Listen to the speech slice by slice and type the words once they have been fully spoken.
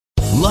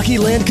Lucky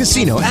Land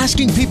Casino,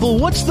 asking people,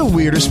 what's the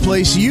weirdest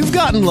place you've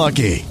gotten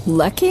lucky?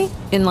 Lucky?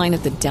 In line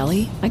at the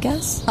deli, I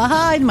guess?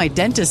 Aha, in my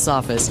dentist's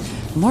office.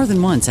 More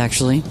than once,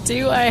 actually.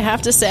 Do I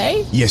have to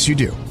say? Yes, you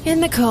do. In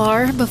the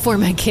car before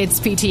my kids'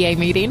 PTA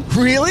meeting.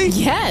 Really?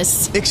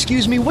 Yes.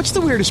 Excuse me, what's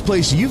the weirdest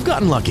place you've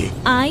gotten lucky?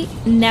 I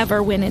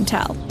never win and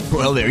tell.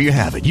 Well, there you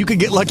have it. You can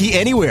get lucky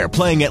anywhere,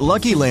 playing at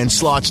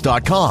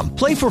LuckyLandSlots.com.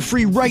 Play for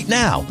free right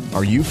now.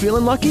 Are you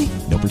feeling lucky?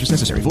 No purchase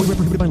necessary. Void where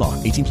prohibited by law.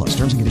 18 plus.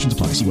 Terms and conditions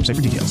apply. See website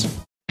for details.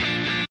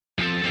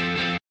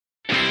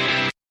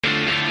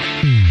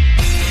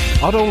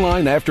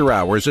 AutoLine After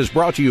Hours is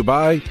brought to you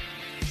by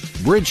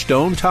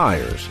Bridgestone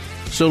Tires.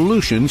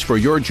 Solutions for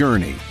your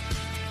journey.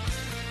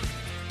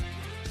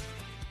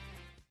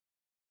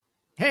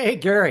 Hey,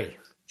 Gary.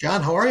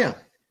 John, how are you?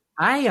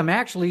 I am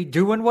actually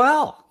doing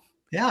well.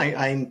 Yeah,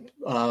 I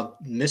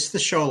missed the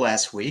show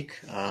last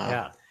week.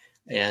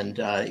 And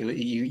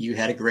you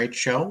had a great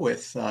show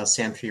with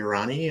Sam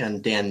Fiorani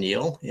and Dan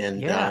Neal,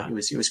 and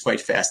it was quite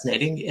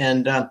fascinating.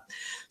 And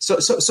so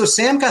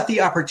Sam got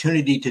the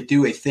opportunity to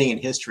do a thing in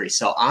history.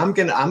 So I'm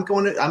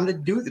gonna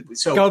do it.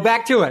 So go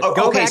back to it.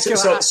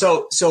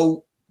 So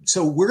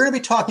we're going to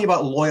be talking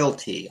about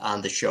loyalty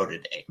on the show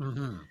today.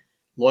 Mm-hmm.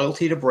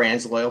 Loyalty to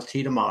brands,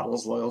 loyalty to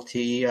models,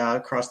 loyalty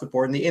across the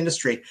board in the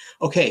industry.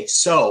 Okay,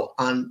 so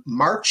on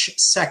March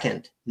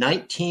 2nd,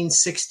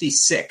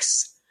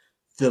 1966,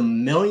 the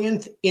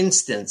millionth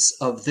instance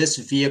of this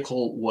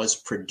vehicle was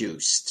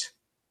produced.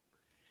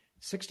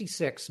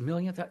 66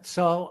 millionth.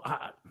 So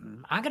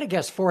I'm going to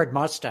guess Ford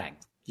Mustang.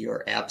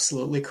 You're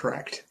absolutely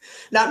correct.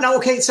 Now,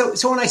 okay. So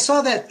when I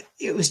saw that,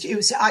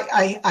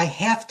 I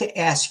have to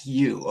ask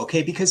you,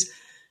 okay, because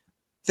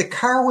the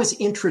car was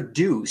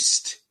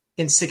introduced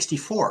in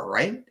 64,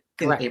 right?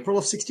 Correct. In April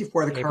of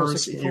 64, the car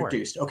was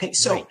introduced. Okay.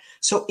 So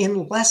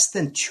in less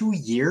than 2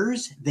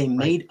 years, they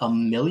made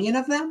 1 million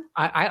of them?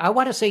 I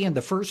want to say in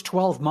the first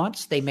 12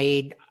 months, they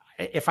made,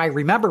 if I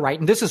remember right,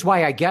 and this is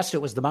why I guessed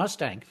it was the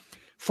Mustang,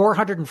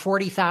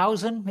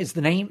 440,000 is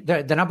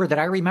the number that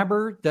I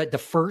remember, the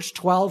first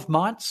 12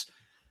 months.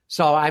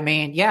 So, I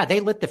mean, yeah, they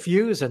lit the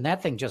fuse and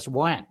that thing just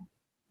went.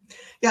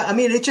 Yeah, I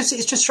mean, it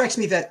just strikes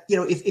me that,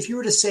 if you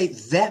were to say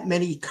that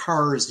many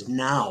cars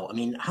now, I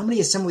mean, how many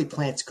assembly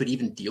plants could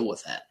even deal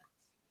with that?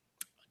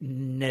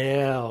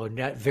 No,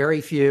 not very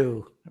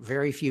few.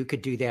 Very few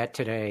could do that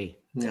today.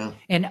 Yeah.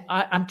 And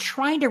I'm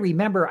trying to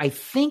remember, I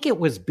think it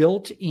was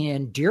built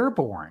in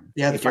Dearborn.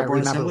 Yeah, the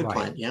Dearborn assembly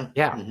plant. Yeah.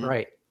 Yeah, mm-hmm.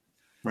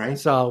 Right.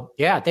 So,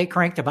 yeah, they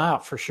cranked them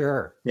out for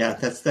sure. Yeah,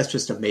 that's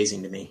just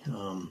amazing to me.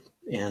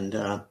 And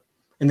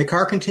the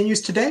car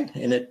continues today.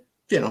 And it,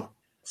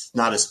 it's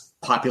not as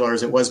popular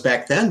as it was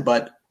back then,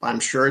 but I'm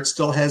sure it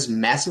still has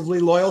massively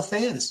loyal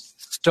fans.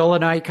 Still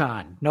an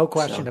icon. No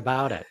question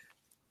about it.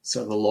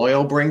 So the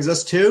loyal brings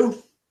us to?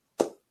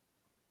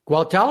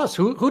 Well, tell us,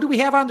 who do we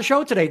have on the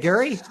show today,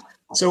 Gary?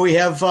 So we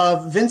have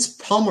Vince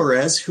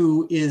Palmarez,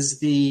 who is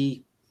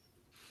the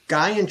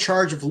guy in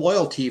charge of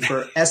loyalty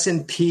for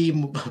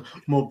S&P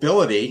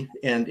Mobility,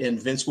 and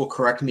Vince will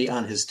correct me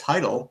on his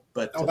title.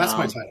 But that's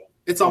my title.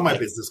 It's on my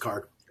business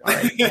card.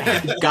 Right.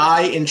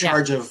 Guy in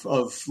charge of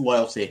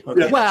loyalty.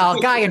 Okay. Well,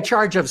 guy in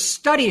charge of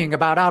studying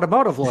about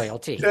automotive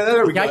loyalty. Yeah,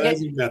 there we go.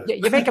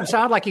 You make him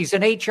sound like he's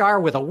in HR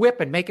with a whip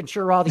and making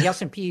sure all the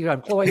S&P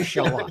employees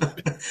show up.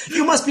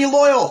 You must be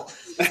loyal.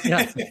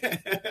 Yeah.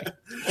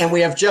 And we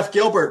have Jeff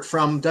Gilbert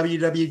from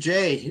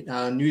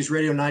WWJ News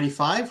Radio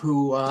 95,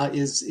 who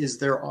is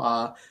their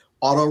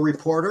auto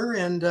reporter,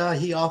 and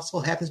he also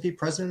happens to be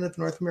president of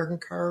the North American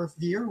Car of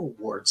the Year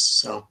Awards.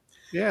 So.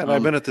 Yeah, and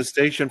I've been at the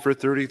station for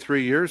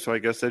 33 years, so I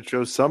guess that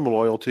shows some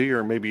loyalty,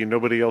 or maybe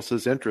nobody else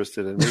is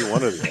interested in me.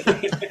 One of them.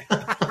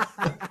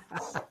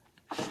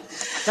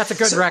 That's a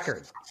good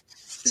record.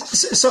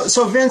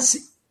 So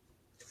Vince,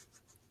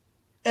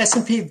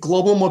 S&P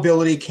Global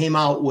Mobility came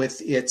out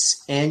with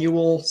its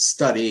annual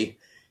study.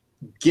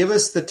 Give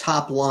us the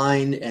top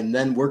line, and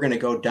then we're going to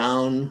go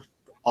down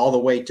all the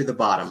way to the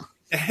bottom.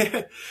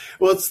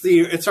 Well,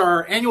 it's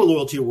our annual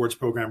loyalty awards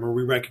program where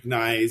we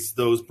recognize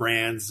those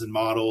brands and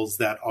models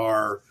that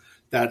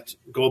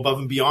go above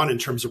and beyond in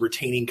terms of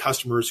retaining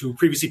customers who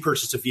previously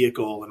purchased a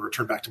vehicle and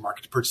return back to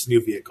market to purchase a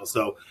new vehicle.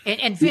 So,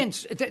 and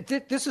Vince,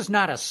 this is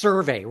not a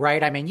survey,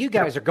 right? I mean, you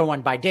guys are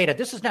going by data.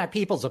 This is not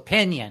people's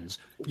opinions.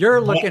 You're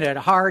looking at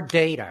hard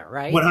data,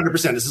 right? 100%.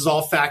 This is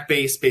all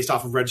fact-based, based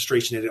off of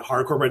registration and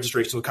hardcore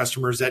registration. So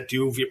customers that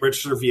do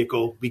register a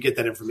vehicle, we get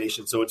that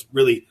information. So it's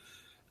really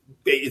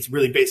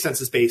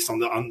census based on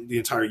the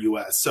entire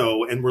U.S.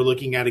 So, and we're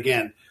looking at,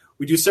 again,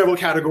 we do several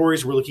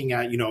categories. We're looking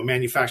at,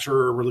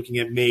 manufacturer, we're looking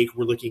at make,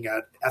 we're looking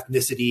at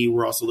ethnicity,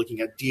 we're also looking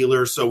at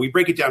dealer. So we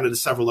break it down into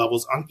several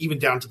levels, even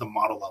down to the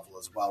model level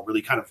as well,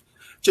 really kind of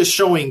just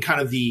showing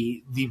kind of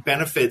the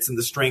benefits and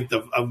the strength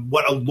of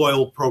what a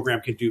loyal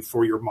program can do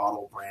for your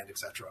model, brand, et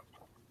cetera.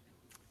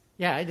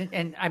 Yeah,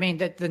 and I mean,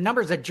 the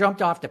numbers that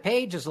jumped off the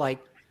page is like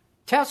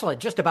Tesla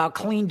just about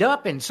cleaned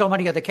up in so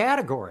many of the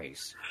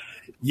categories.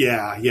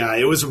 Yeah,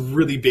 it was a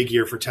really big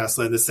year for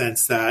Tesla in the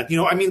sense that,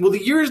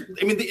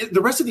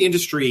 the rest of the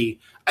industry,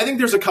 I think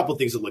there's a couple of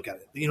things to look at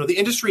it. The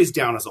industry is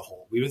down as a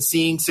whole. We've been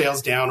seeing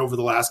sales down over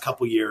the last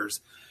couple of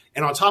years.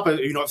 And on top of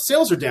it, if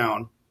sales are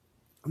down,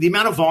 the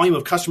amount of volume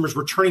of customers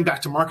returning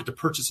back to market to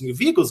purchase a new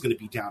vehicle is going to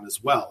be down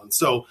as well. And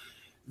so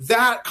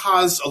that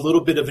caused a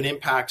little bit of an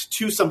impact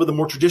to some of the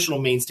more traditional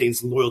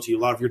mainstays in loyalty, a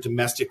lot of your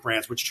domestic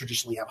brands, which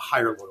traditionally have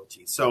higher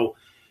loyalty. So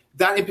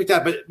that impacted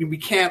that, but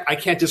I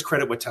can't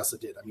discredit what Tesla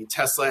did. I mean,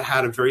 Tesla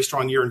had a very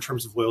strong year in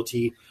terms of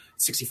loyalty,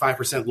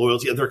 65%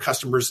 loyalty. Other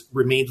customers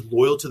remained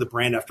loyal to the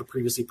brand after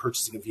previously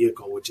purchasing a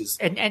vehicle, which is...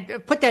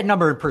 And put that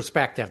number in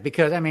perspective,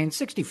 because,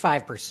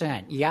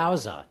 65%,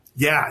 yowza.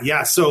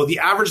 Yeah. So the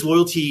average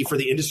loyalty for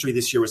the industry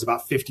this year was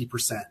about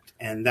 50%.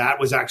 And that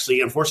was actually,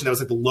 unfortunately, that was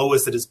like the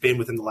lowest that it's been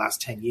within the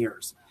last 10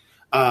 years.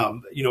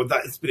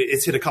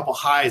 It's hit a couple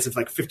highs of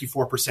like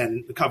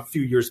 54% a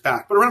few years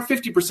back, but around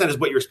 50% is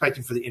what you're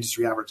expecting for the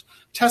industry average.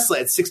 Tesla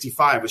at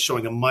 65 is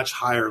showing a much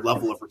higher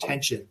level of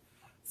retention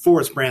for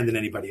its brand than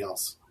anybody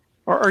else.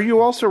 Are you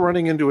also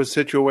running into a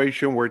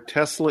situation where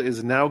Tesla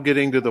is now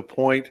getting to the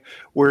point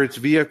where its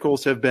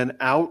vehicles have been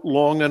out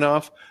long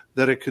enough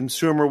that a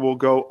consumer will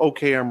go,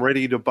 okay, I'm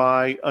ready to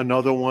buy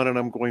another one and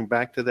I'm going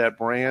back to that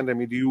brand? I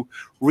mean, do you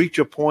reach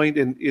a point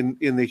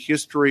in the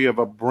history of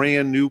a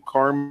brand new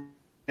car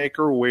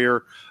maker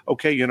where,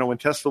 okay, when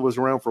Tesla was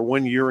around for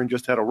 1 year and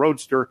just had a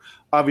Roadster,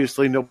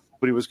 obviously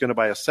nobody was going to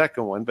buy a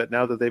second one, but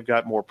now that they've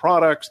got more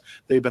products,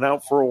 they've been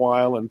out for a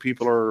while and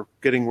people are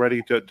getting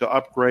ready to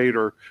upgrade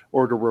or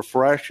to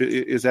refresh.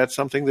 Is that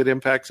something that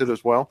impacts it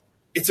as well?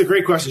 It's a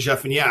great question,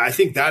 Jeff. And yeah, I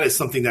think that is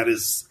something that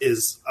is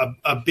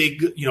a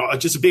big,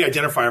 just a big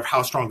identifier of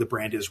how strong the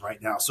brand is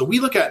right now. So we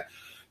look at,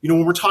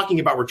 when we're talking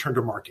about return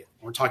to market,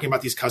 we're talking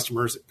about these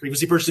customers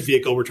previously purchased a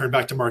vehicle, return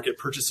back to market,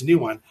 purchase a new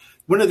one.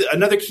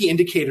 Another key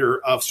indicator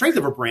of strength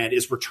of a brand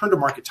is return to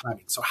market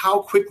timing. So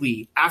how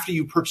quickly after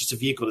you purchase a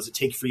vehicle does it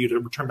take for you to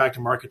return back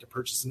to market to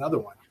purchase another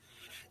one?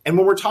 And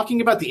when we're talking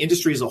about the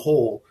industry as a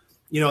whole,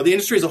 the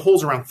industry as a whole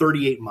is around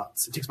 38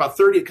 months. It takes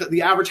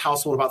the average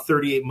household about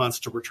 38 months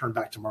to return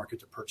back to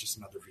market to purchase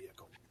another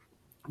vehicle.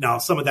 Now,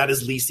 some of that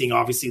is leasing.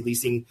 Obviously,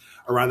 leasing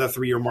around the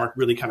 3-year mark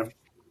really kind of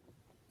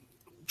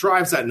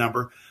drives that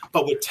number.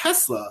 But with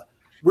Tesla,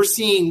 we're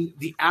seeing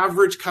the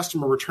average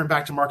customer return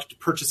back to market to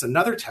purchase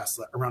another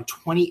Tesla around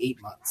 28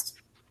 months.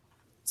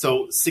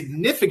 So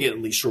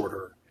significantly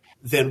shorter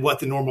than what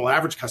the normal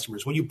average customer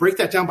is. When you break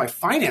that down by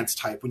finance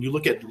type, when you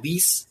look at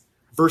lease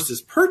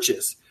versus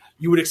purchase,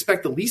 you would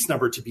expect the lease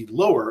number to be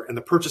lower and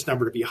the purchase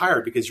number to be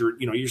higher because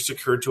you're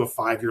secured to a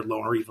 5-year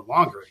loan or even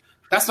longer.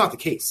 That's not the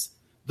case.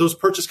 Those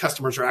purchase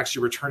customers are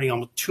actually returning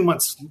almost 2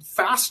 months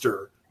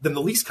faster than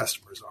the lease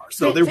customers are.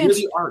 So they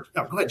really are.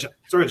 Oh, go ahead, John.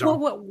 Sorry, John.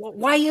 Well,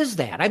 why is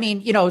that?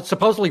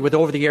 Supposedly with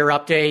over-the-air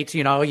updates,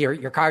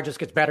 your car just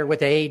gets better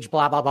with age,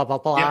 blah, blah, blah, blah,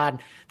 blah. Yeah. And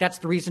that's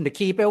the reason to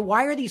keep it.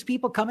 Why are these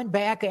people coming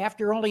back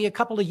after only a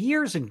couple of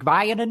years and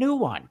buying a new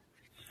one?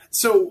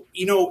 So,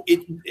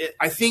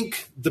 I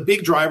think the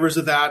big drivers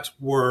of that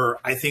were,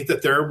 I think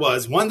that there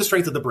was, one, the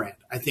strength of the brand.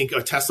 I think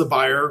a Tesla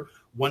buyer,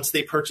 once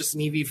they purchase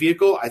an EV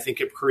vehicle, I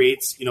think it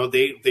creates,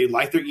 they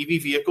like their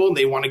EV vehicle and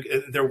they want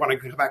to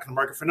come back in the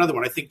market for another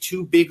one. I think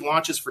 2 big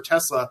launches for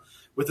Tesla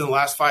within the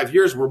last 5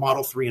 years were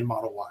Model 3 and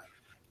Model Y.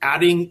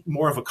 Adding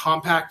more of a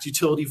compact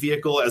utility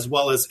vehicle as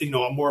well as,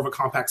 more of a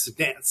compact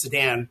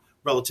sedan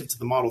relative to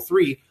the Model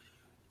 3.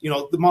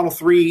 The Model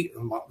 3,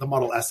 the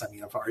Model S,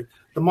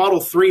 the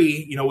Model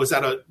 3, was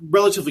at a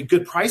relatively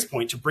good price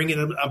point to bring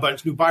in a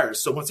bunch of new buyers.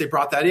 So once they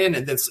brought that in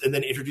and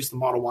then introduced the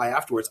Model Y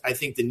afterwards, I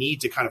think the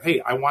need to kind of,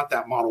 hey, I want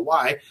that Model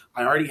Y.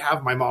 I already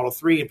have my Model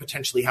 3 and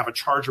potentially have a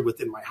charger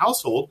within my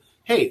household.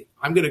 Hey,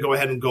 I'm going to go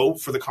ahead and go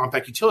for the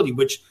compact utility,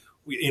 which,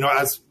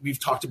 as we've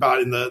talked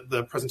about in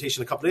the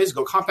presentation a couple of days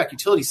ago, compact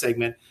utility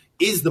segment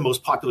is the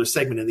most popular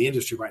segment in the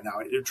industry right now.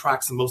 It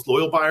attracts the most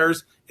loyal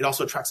buyers. It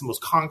also attracts the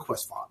most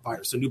conquest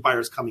buyers, so new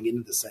buyers coming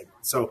into the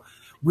segment. So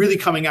really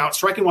coming out,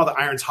 striking while the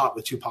iron's hot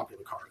with 2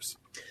 popular cars.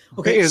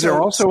 Okay, is there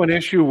also an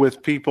issue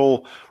with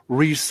people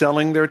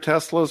reselling their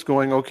Teslas,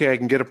 going, okay, I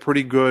can get a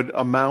pretty good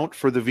amount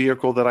for the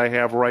vehicle that I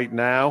have right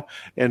now,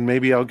 and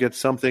maybe I'll get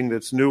something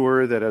that's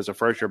newer, that has a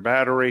fresher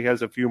battery,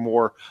 has a few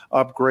more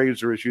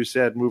upgrades, or as you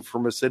said, move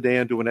from a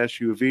sedan to an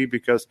SUV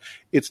because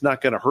it's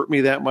not going to hurt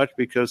me that much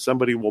because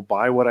somebody will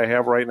buy what I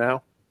have right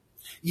now?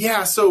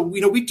 Yeah, so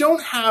we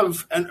don't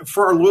have, and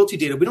for our loyalty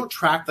data, we don't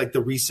track like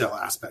the resale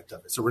aspect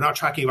of it. So we're not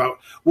tracking about,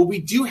 what we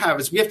do have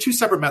is we have 2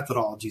 separate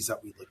methodologies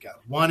that we look at.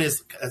 One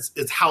is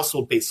it's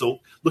household based,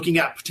 so looking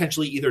at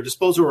potentially either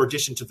disposal or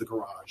addition to the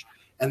garage.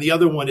 And the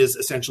other one is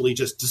essentially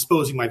just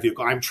disposing my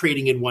vehicle. I'm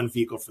trading in one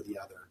vehicle for the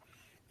other.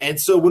 And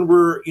so when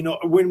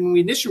we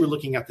initially were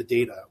looking at the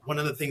data, one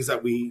of the things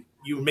that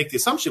you would make the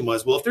assumption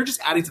was, well, if they're just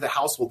adding to the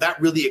household,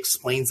 that really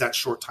explains that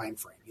short time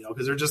frame,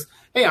 because they're just,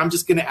 hey, I'm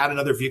just going to add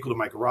another vehicle to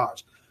my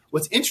garage.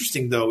 What's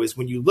interesting, though, is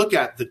when you look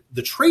at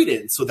the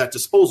trade-in, so that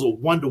disposal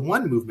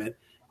one-to-one movement,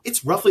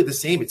 it's roughly the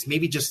same. It's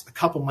maybe just a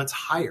couple months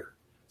higher.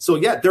 So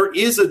yeah, there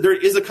is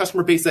a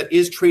customer base that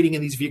is trading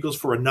in these vehicles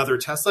for another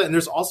Tesla, and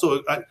there's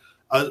also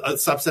a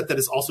subset that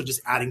is also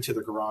just adding to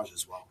their garage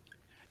as well.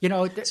 You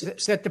know,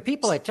 the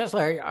people at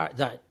Tesla,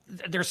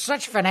 they're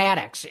such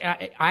fanatics.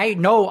 I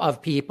know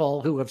of people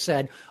who have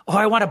said, oh,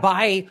 I want to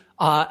buy,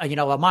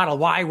 a Model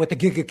Y with the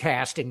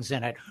gigacastings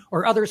in it,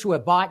 or others who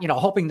have bought,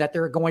 hoping that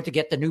they're going to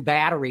get the new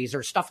batteries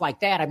or stuff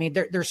like that. I mean,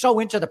 they're so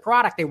into the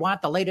product. They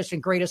want the latest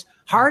and greatest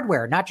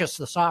hardware, not just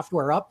the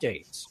software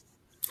updates.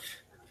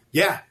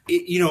 Yeah.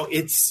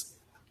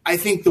 I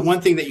think the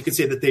one thing that you could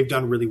say that they've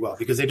done really well,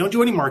 because they don't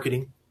do any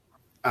marketing.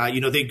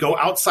 They go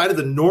outside of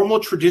the normal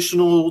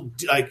traditional,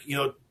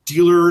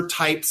 dealer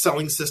type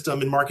selling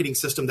system and marketing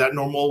system that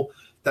normal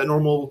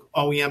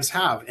OEMs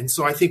have. And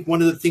so I think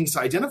one of the things to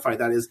identify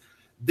that is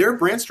their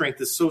brand strength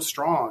is so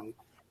strong.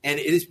 And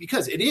it is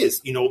because it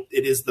is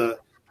the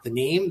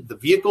name, the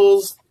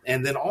vehicles,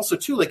 and then also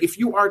too, like if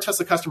you are a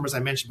Tesla customer, as I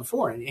mentioned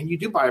before, and you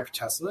do buy a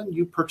Tesla and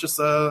you purchase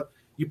a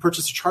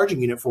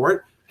charging unit for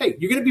it, hey,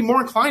 you're going to be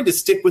more inclined to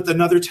stick with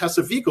another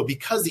Tesla vehicle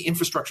because the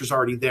infrastructure is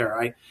already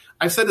there.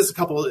 I've said this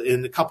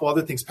in a couple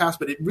other things past,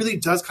 but it really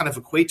does kind of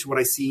equate to what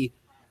I see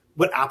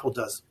what Apple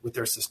does with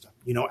their system.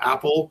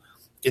 Apple,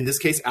 in this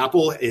case,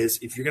 Apple is,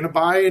 if you're going to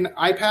buy an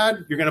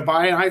iPad, you're going to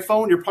buy an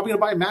iPhone, you're probably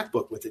going to buy a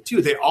MacBook with it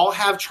too. They all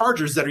have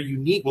chargers that are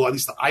unique. Well, at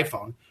least the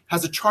iPhone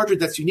has a charger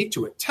that's unique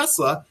to it.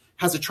 Tesla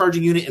has a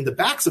charging unit in the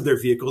backs of their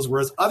vehicles,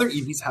 whereas other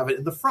EVs have it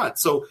in the front.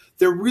 So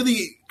they're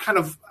really kind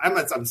of,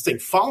 I'm saying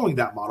following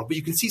that model, but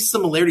you can see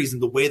similarities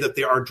in the way that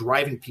they are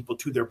driving people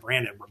to their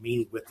brand and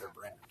remaining with their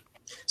brand.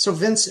 So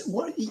Vince,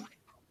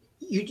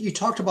 you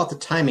talked about the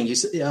timing.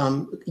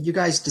 You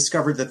guys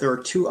discovered that there are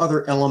two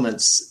other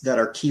elements that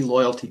are key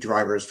loyalty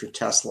drivers for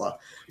Tesla.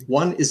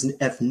 One is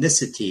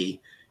ethnicity,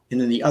 and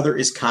then the other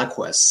is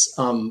conquests.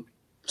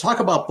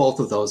 Talk about both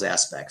of those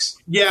aspects.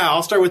 Yeah,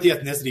 I'll start with the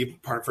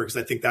ethnicity part first,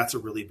 because I think that's a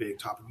really big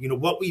topic.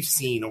 What we've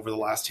seen over the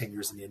last 10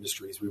 years in the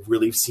industry is we've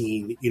really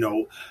seen,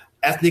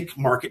 ethnic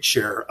market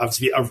share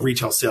of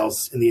retail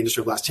sales in the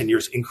industry of the last 10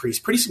 years increase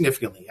pretty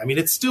significantly. I mean,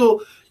 it's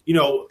still,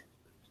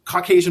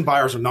 Caucasian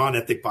buyers or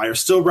non-ethnic buyers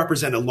still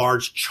represent a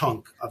large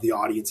chunk of the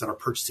audience that are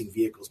purchasing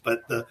vehicles,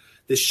 but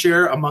the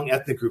share among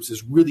ethnic groups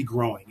is really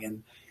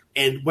growing.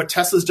 And what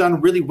Tesla's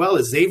done really well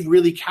is they've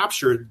really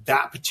captured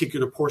that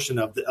particular portion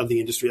of the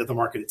industry, of the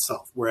market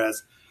itself.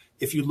 Whereas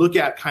if you look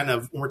at kind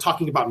of, when we're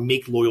talking about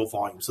make loyal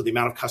volume, so the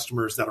amount of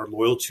customers that are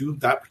loyal to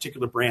that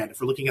particular brand,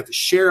 if we're looking at the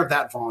share of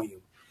that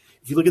volume,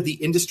 if you look at the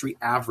industry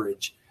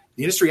average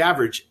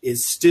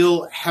is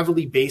still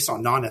heavily based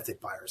on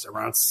non-ethnic buyers.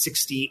 Around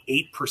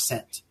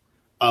 68%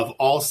 of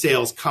all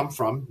sales come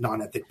from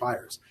non-ethnic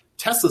buyers.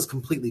 Tesla's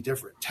completely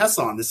different.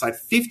 Tesla on this side,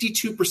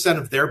 52%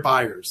 of their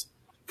buyers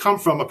come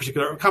from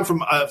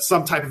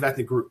some type of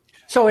ethnic group.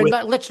 So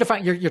let's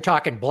define. You're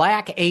talking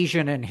Black,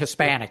 Asian, and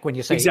Hispanic when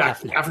you say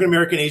exactly. African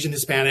American, Asian,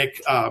 Hispanic.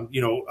 As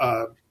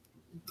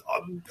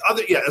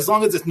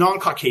long as it's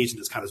non-Caucasian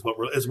is kind of what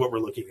we're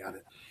looking at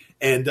it.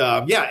 And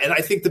and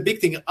I think the big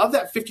thing of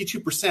that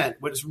 52%,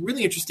 what is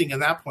really interesting in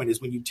that point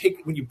is when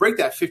you break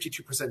that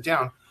 52%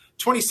 down,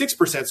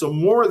 26%, so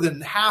more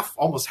than half,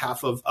 almost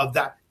half of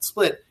that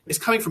split is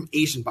coming from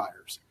Asian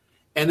buyers.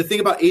 And the thing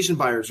about Asian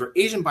buyers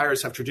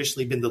have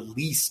traditionally been the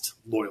least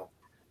loyal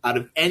out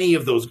of any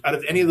of those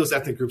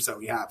ethnic groups that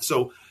we have.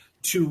 So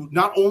to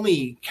not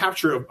only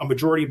capture a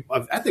majority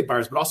of ethnic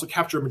buyers, but also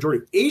capture a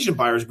majority of Asian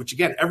buyers, which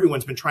again,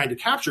 everyone's been trying to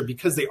capture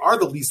because they are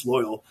the least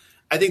loyal.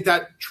 I think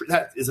that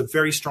is a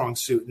very strong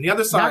suit. And the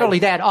other side, not only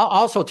that,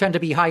 also tend to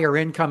be higher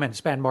income and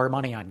spend more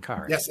money on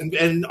cars. Yes,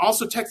 and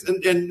also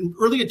and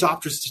early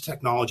adopters to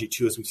technology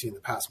too, as we've seen in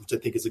the past, which I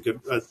think is a good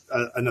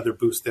another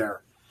boost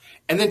there.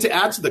 And then to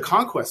add to the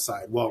conquest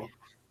side, well,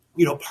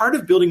 part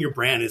of building your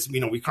brand is,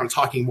 we're kind of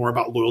talking more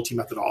about loyalty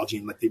methodology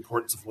and like the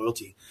importance of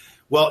loyalty.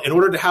 Well, in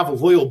order to have a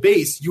loyal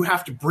base, you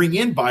have to bring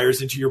in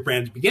buyers into your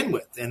brand to begin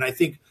with. And I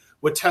think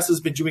what Tesla's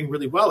been doing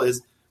really well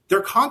is they're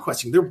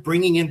conquesting. They're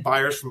bringing in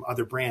buyers from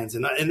other brands.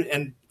 And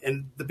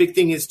the big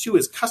thing is, too,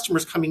 is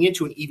customers coming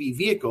into an EV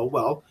vehicle.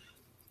 Well,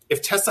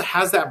 if Tesla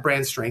has that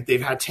brand strength,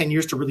 they've had 10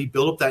 years to really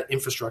build up that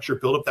infrastructure,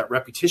 build up that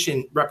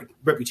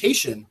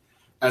reputation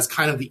as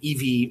kind of the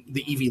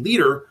EV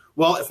leader.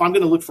 Well, if I'm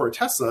going to look for a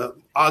Tesla,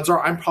 odds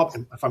are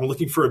if I'm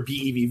looking for a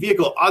BEV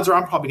vehicle, odds are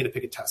I'm probably going to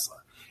pick a Tesla.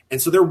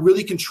 And so they're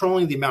really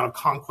controlling the amount of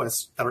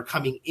conquests that are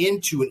coming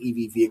into an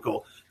EV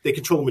vehicle. They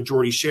control the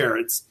majority share.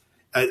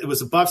 It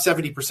was above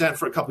 70%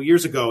 for a couple of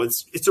years ago.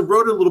 It's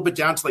eroded a little bit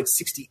down to like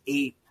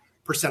 68%,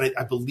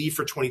 I believe,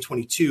 for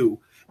 2022.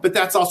 But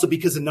that's also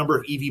because the number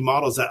of EV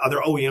models that other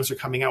OEMs are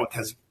coming out with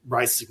has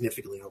risen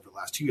significantly over the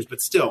last 2 years.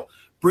 But still,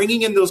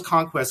 bringing in those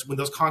conquests, when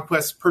those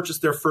conquests purchase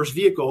their first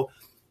vehicle,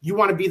 you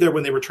want to be there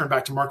when they return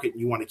back to market,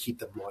 and you want to keep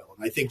them loyal.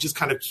 And I think just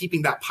kind of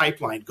keeping that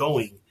pipeline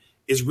going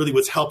is really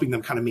what's helping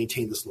them kind of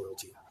maintain this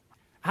loyalty.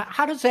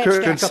 How does that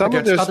stack up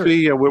against other?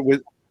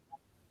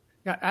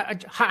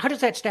 How does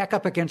that stack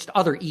up against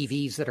other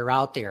EVs that are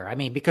out there? I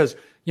mean, because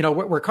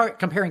we're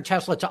comparing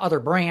Tesla to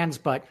other brands,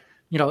 but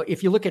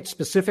if you look at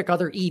specific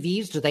other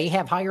EVs, do they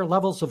have higher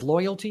levels of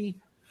loyalty?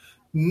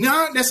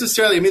 Not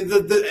necessarily. I mean,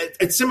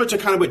 it's similar to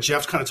kind of what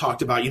Jeff kind of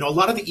talked about. A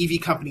lot of the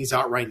EV companies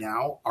out right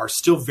now are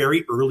still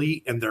very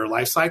early in their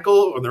life cycle,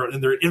 or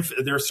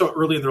they're so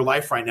early in their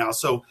life right now.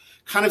 So,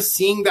 kind of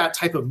seeing that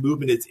type of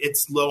movement,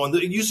 it's slow, and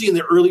usually in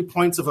the early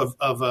points of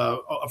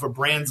a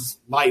brand's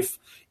life,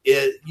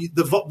 the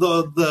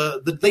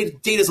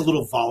data is a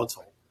little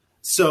volatile.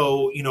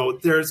 So,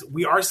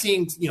 we are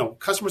seeing,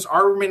 customers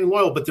are remaining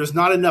loyal, but there's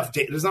not enough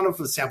data. There's not enough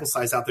of a sample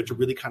size out there to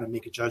really kind of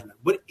make a judgment.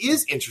 What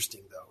is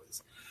interesting, though,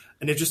 is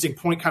an interesting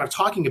point kind of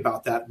talking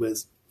about that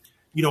was,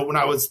 when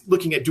I was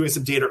looking at doing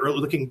some data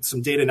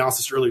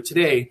analysis earlier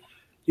today,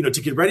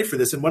 to get ready for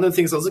this. And one of the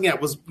things I was looking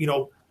at was,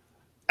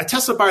 a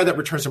Tesla buyer that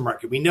returns to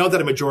market. We know that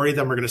a majority of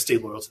them are going to stay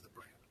loyal to the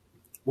brand.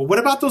 Well, what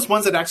about those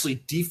ones that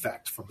actually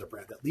defect from the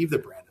brand, that leave the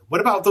brand?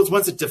 What about those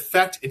ones that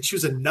defect and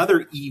choose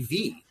another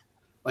EV?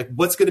 Like,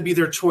 what's going to be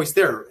their choice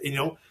there?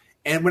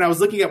 And when I was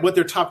looking at what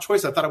their top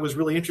choice, I thought it was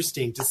really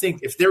interesting to think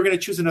if they're going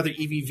to choose another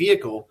EV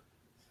vehicle,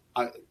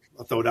 I'll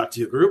throw it out to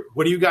your group.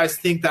 What do you guys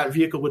think that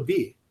vehicle would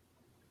be?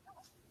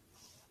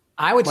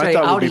 I would say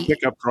Audi. Would be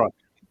pickup truck.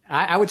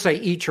 I would say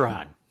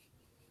e-tron.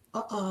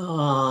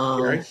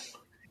 I'm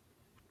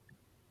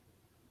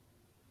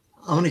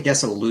going to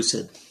guess a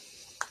Lucid.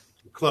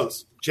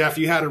 Close. Jeff,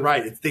 you had it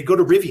right. They go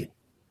to Rivian.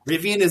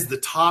 Rivian is the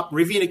top.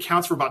 Rivian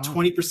accounts for about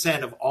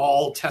 20% of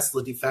all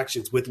Tesla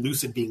defections, with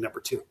Lucid being number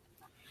 2.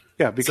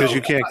 Yeah, because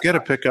you can't get a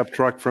pickup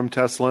truck from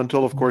Tesla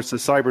until, of course, the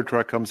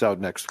Cybertruck comes out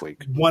next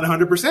week.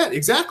 100%.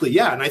 Exactly.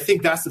 Yeah. And I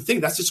think that's the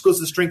thing. That just goes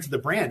to the strength of the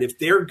brand. If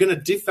they're going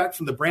to defect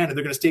from the brand and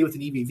they're going to stay with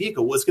an EV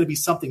vehicle, well, it's going to be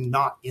something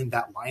not in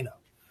that lineup.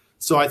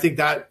 So I think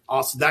that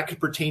could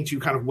pertain to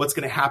kind of what's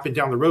going to happen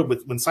down the road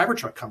when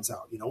Cybertruck comes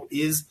out.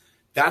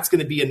 That's going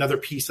to be another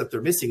piece that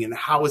they're missing. And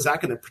how is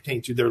that going to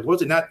pertain to their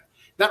loyalty? And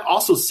that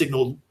also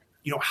signaled,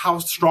 how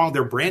strong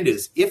their brand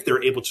is if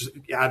they're able to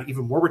add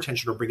even more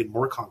retention or bring in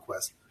more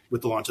conquest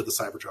with the launch of the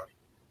Cybertruck.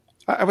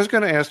 I was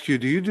going to ask you,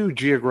 do you do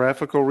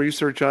geographical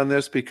research on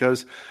this?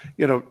 Because,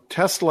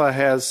 Tesla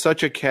has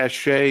such a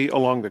cachet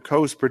along the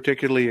coast,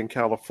 particularly in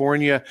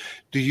California.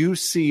 Do you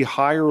see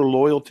higher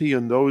loyalty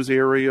in those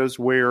areas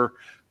where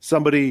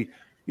somebody,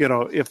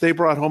 if they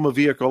brought home a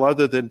vehicle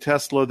other than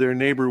Tesla, their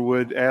neighbor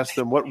would ask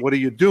them, what are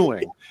you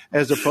doing?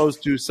 As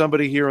opposed to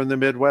somebody here in the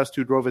Midwest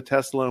who drove a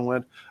Tesla and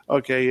went,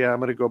 okay, yeah, I'm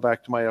going to go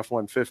back to my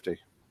F-150.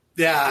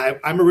 Yeah,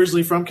 I'm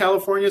originally from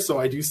California, so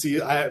I do see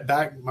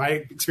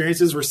my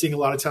experiences. We're seeing a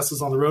lot of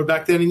Teslas on the road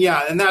back then.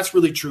 And that's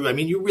really true. I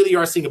mean, you really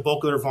are seeing a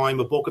bulk of their volume,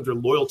 a bulk of their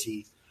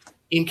loyalty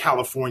in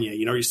California.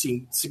 You're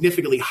seeing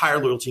significantly higher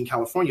loyalty in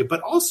California.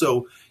 But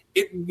also,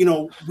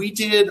 we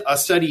did a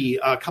study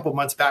a couple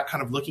months back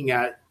kind of looking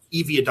at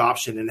EV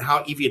adoption and how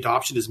EV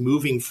adoption is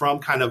moving from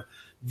kind of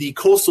the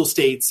coastal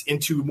states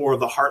into more of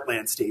the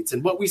heartland states.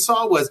 And what we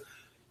saw was,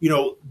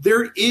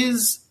 there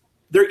is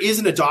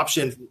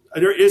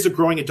a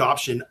growing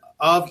adoption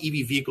of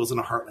EV vehicles in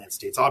the heartland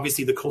states.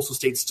 Obviously, the coastal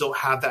states still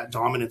have that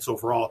dominance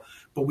overall,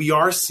 but we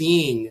are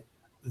seeing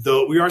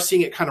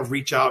it kind of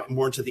reach out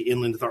more into the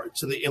inland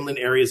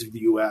areas of the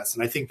U.S.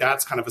 And I think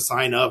that's kind of a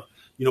sign of,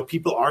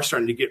 people are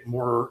starting to get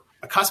more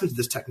accustomed to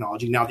this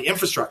technology. Now, the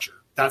infrastructure,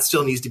 that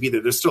still needs to be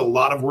there. There's still a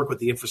lot of work with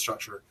the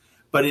infrastructure,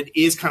 but it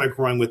is kind of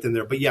growing within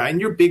there. But yeah, in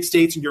your big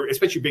states,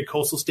 especially your big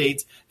coastal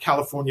states,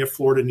 California,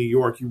 Florida, New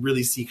York, you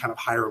really see kind of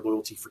higher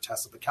loyalty for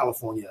Tesla. But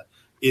California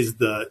is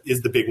the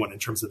big one in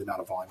terms of the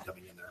amount of volume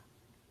coming in there.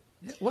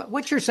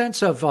 What's your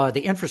sense of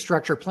the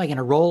infrastructure playing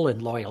a role in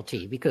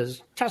loyalty?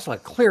 Because Tesla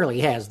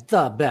clearly has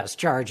the best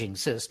charging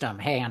system,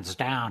 hands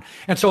down.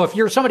 And so if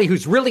you're somebody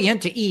who's really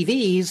into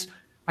EVs,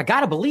 I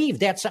got to believe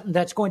that's something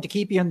that's going to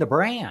keep you in the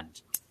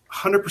brand.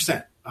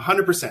 100%.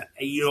 100%.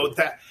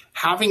 That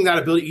having that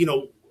ability,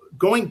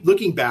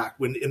 looking back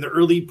when in the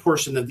early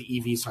portion of the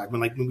EV side,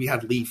 when we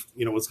had Leaf,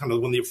 was kind of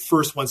one of the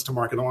first ones to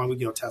market along with,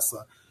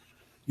 Tesla,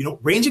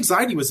 range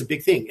anxiety was a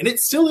big thing, and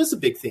it still is a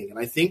big thing. And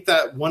I think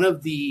that one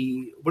of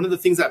the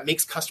things that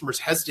makes customers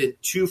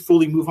hesitant to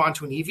fully move on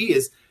to an EV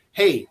is,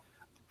 hey,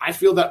 I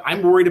feel that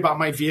I'm worried about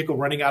my vehicle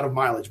running out of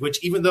mileage,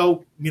 which even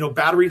though,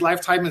 battery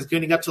lifetime is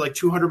getting up to like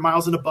 200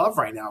 miles and above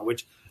right now,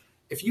 which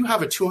if you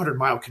have a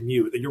 200-mile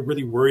commute that you're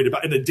really worried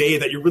about in a day,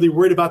 that you're really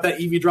worried about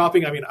that EV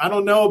dropping, I mean, I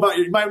don't know about,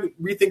 you might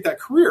rethink that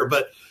career,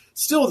 but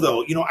still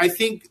though, I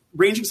think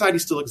range anxiety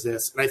still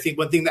exists. And I think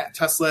one thing that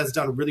Tesla has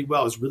done really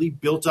well is really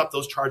built up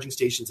those charging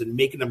stations and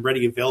making them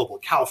ready available,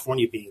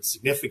 California being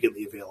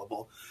significantly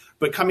available.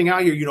 But coming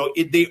out here,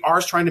 they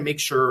are trying to make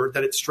sure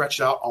that it's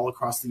stretched out all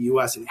across the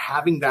U.S. and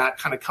having that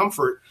kind of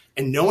comfort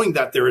and knowing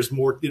that there is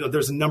more,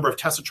 there's a number of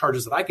Tesla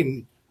chargers that I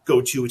can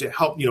go to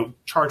help,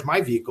 charge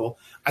my vehicle,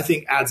 I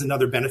think adds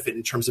another benefit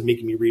in terms of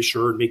making me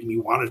reassured, making me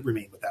want to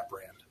remain with that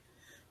brand.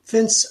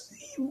 Vince,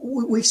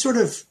 we've sort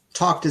of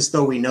talked as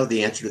though we know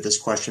the answer to this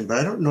question, but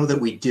I don't know that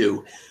we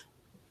do.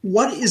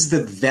 What is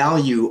the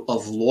value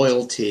of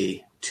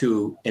loyalty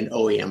to an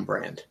OEM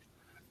brand?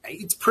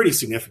 It's pretty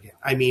significant.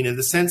 I mean, in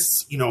the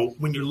sense,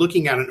 when you're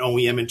looking at an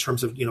OEM in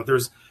terms of,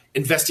 there's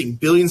investing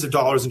billions of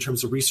dollars in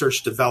terms of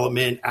research,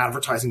 development,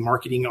 advertising,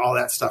 marketing, all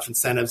that stuff,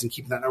 incentives, and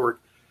keeping that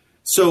network.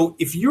 So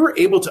if you're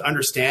able to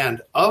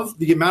understand of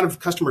the amount of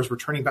customers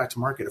returning back to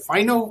market, if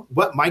I know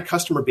what my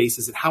customer base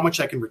is and how much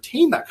I can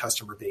retain that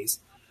customer base,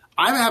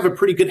 I have a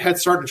pretty good head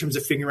start in terms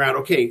of figuring out,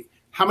 okay,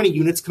 how many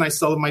units can I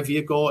sell in my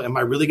vehicle? Am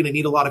I really going to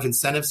need a lot of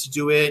incentives to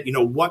do it?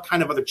 What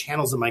kind of other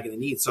channels am I going to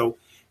need? So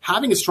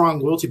having a strong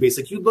loyalty base,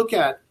 like you look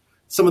at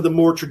some of the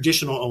more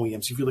traditional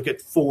OEMs, if you look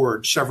at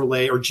Ford,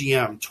 Chevrolet, or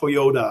GM,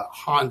 Toyota,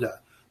 Honda,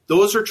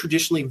 those are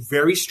traditionally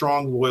very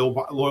strong,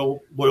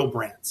 loyal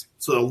brands.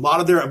 So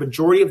a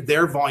majority of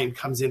their volume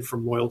comes in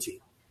from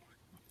loyalty.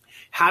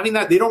 Having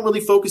that, they don't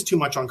really focus too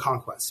much on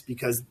conquest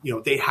because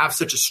they have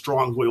such a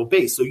strong loyal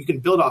base. So you can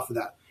build off of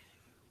that.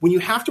 When you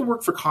have to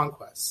work for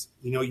conquest,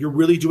 you're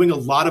really doing a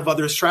lot of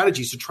other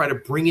strategies to try to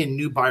bring in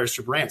new buyers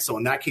to brands. So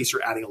in that case,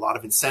 you're adding a lot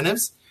of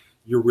incentives.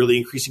 You're really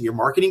increasing your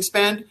marketing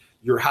spend.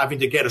 You're having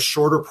to get a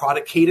shorter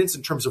product cadence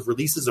in terms of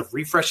releases of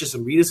refreshes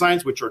and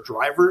redesigns, which are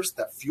drivers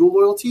that fuel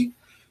loyalty.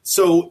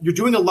 So you're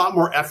doing a lot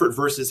more effort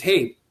versus,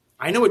 hey,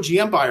 I know a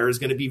GM buyer is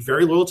going to be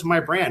very loyal to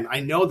my brand. I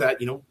know that,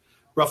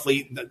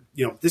 roughly,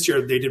 this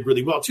year they did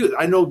really well too.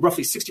 I know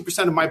roughly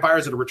 60% of my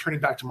buyers that are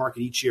returning back to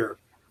market each year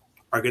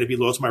are going to be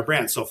loyal to my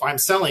brand. So if I'm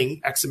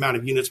selling X amount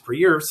of units per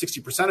year,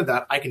 60% of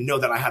that, I can know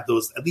that I have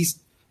those at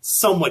least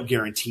somewhat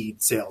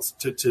guaranteed sales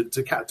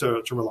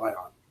to rely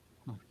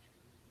on.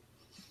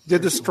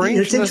 Did the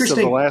strangeness of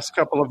the last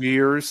couple of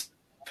years,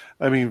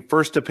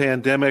 first a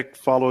pandemic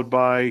followed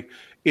by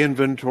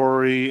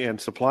inventory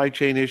and supply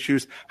chain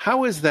issues,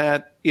 how has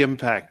that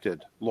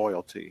impacted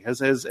loyalty? Has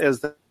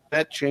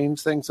that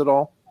changed things at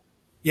all?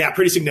 Yeah,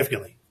 pretty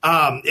significantly.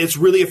 It's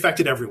really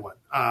affected everyone.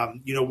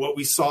 What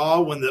we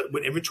saw when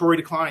inventory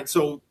declined.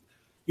 So,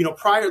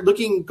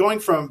 going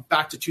from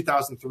back to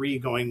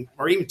 2003,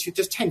 or even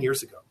just 10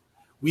 years ago,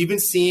 we've been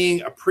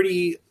seeing a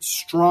pretty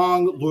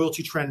strong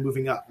loyalty trend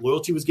moving up.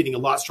 Loyalty was getting a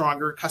lot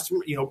stronger.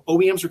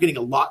 OEMs are getting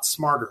a lot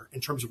smarter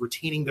in terms of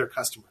retaining their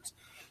customers.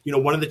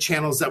 One of the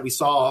channels that we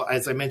saw,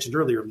 as I mentioned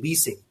earlier,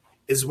 leasing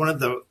is one of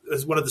the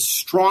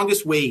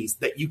strongest ways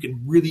that you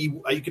can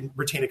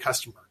retain a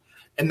customer.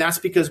 And that's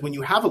because when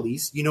you have a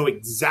lease, you know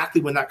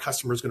exactly when that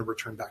customer is going to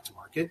return back to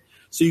market.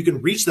 So you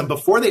can reach them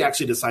before they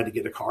actually decide to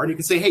get a car. And you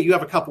can say, hey, you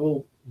have a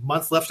couple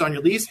months left on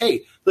your lease.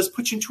 Hey, let's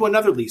put you into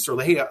another lease.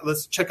 Or, hey,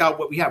 let's check out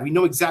what we have. We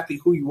know exactly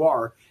who you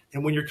are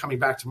and when you're coming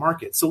back to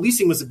market. So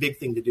leasing was a big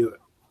thing to do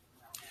it.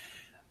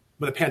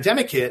 When the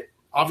pandemic hit,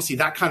 obviously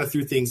that kind of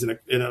threw things in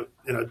a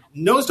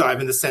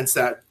nosedive in the sense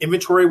that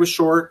inventory was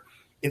short,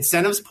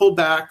 incentives pulled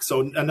back.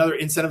 So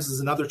incentives is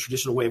another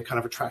traditional way of kind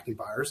of attracting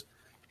buyers.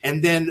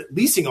 And then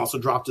leasing also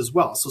dropped as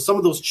well. So some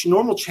of those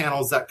normal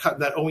channels that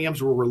OEMs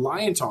were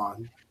reliant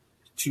on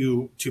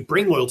to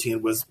bring loyalty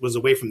in was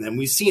away from them.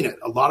 We've seen it.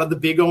 A lot of the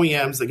big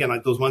OEMs, again,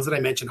 like those ones that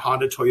I mentioned,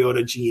 Honda,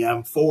 Toyota,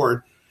 GM,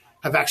 Ford,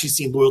 have actually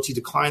seen loyalty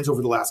declines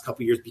over the last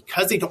couple of years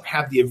because they don't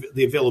have the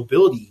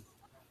availability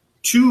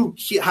to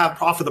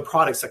offer the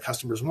products that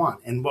customers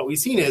want. And what we've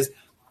seen is,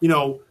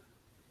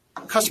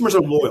 customers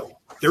are loyal.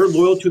 They're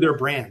loyal to their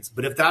brands.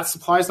 But if that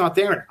supply is not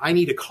there and I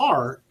need a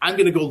car, I'm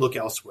going to go look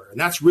elsewhere. And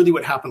that's really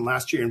what happened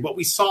last year. And what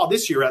we saw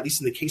this year, at least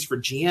in the case for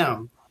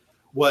GM,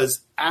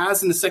 was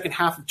as in the second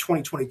half of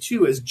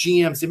 2022, as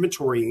GM's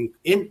inventory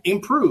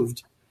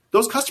improved,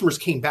 those customers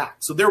came back.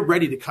 So they're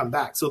ready to come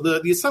back. So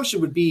the assumption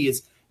would be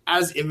is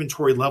as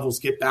inventory levels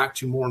get back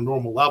to more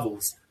normal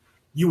levels,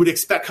 you would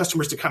expect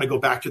customers to kind of go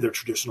back to their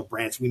traditional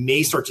brands. We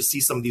may start to see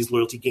some of these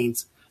loyalty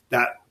gains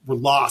that were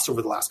lost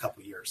over the last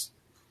couple of years.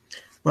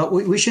 Well,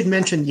 we should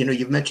mention,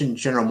 you've mentioned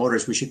General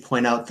Motors. We should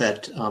point out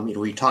that,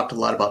 we talked a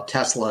lot about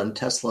Tesla, and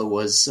Tesla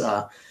was,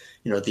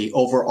 the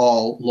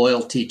overall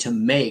loyalty to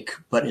make.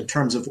 But in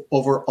terms of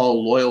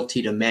overall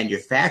loyalty to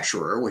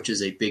manufacturer, which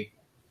is a big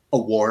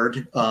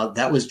award,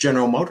 that was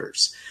General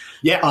Motors.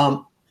 Yeah.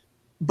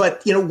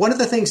 But, one of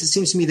the things it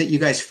seems to me that you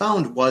guys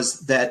found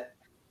was that,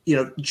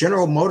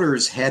 General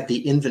Motors had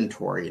the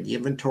inventory. The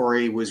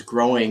inventory was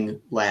growing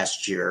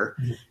last year,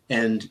 mm-hmm.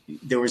 and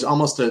there was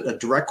almost a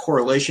direct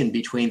correlation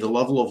between the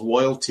level of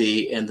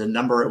loyalty and the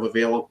number of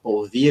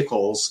available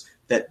vehicles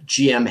that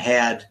GM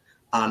had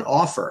on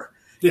offer.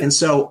 Yeah. And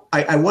so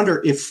I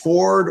wonder if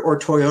Ford or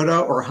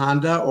Toyota or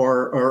Honda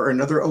or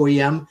another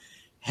OEM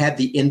had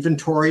the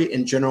inventory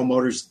and General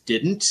Motors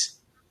didn't,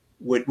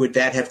 would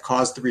that have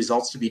caused the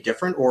results to be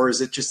different? Or is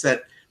it just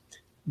that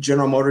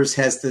General Motors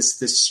has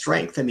this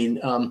strength? I mean,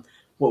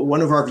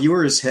 one of our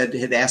viewers had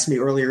asked me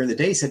earlier in the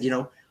day, said,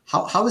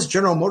 how is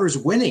General Motors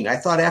winning? I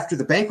thought after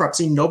the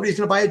bankruptcy, nobody's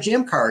going to buy a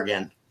GM car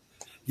again.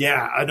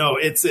 Yeah, I know.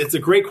 It's a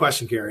great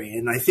question, Gary.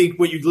 And I think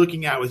what you're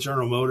looking at with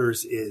General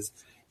Motors is,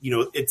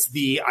 it's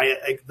the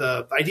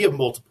idea of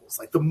multiples.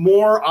 Like the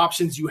more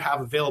options you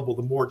have available,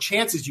 the more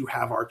chances you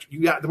have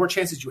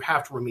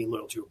to remain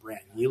loyal to a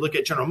brand. And you look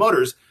at General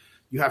Motors,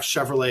 you have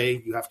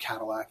Chevrolet, you have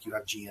Cadillac, you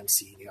have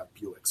GMC, and you have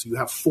Buick. So you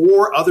have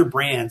 4 other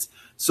brands.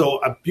 So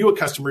a Buick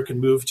customer can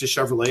move to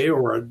Chevrolet,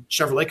 or a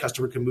Chevrolet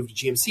customer can move to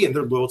GMC, and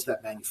they're loyal to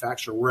that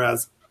manufacturer.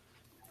 Whereas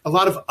a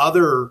lot of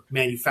other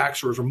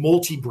manufacturers or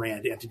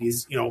multi-brand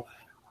entities,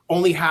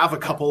 only have a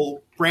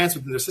couple brands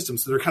within their system.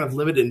 So they're kind of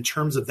limited in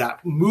terms of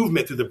that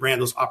movement through the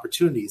brand, those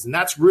opportunities. And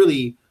that's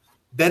really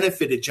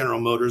benefited General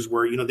Motors,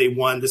 where, they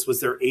won. This was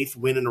their 8th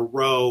win in a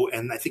row,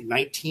 and I think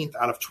 19th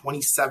out of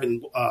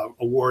 27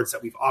 awards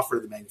that we've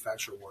offered the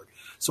Manufacturer Award.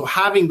 So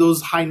having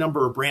those high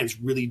number of brands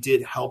really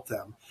did help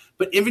them.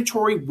 But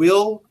inventory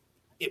will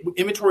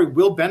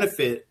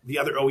benefit the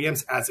other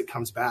OEMs as it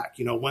comes back.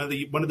 One of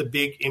the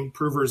big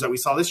improvers that we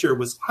saw this year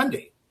was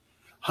Hyundai.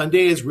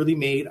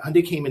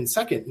 Hyundai came in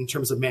second in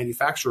terms of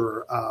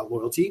manufacturer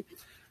loyalty.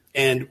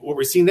 And what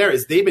we're seeing there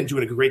is they've been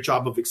doing a great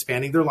job of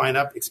expanding their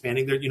lineup,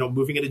 expanding their,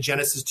 moving into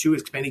Genesis 2,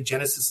 expanding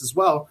Genesis as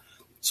well.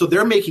 So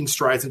they're making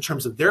strides in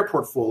terms of their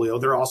portfolio.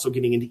 They're also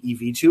getting into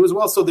EV2 as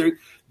well. So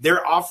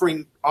they're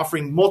offering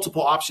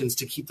multiple options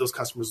to keep those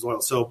customers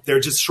loyal. So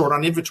they're just short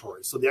on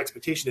inventory. So the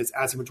expectation is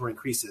as inventory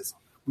increases,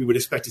 we would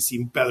expect to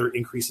see better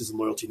increases in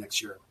loyalty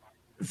next year.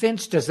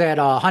 Vince, does that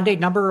Hyundai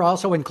number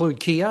also include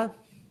Kia?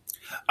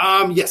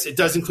 Yes, it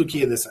does include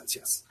Kia in this sense,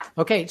 yes.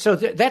 Okay, so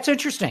that's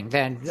interesting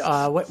then.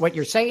 What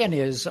you're saying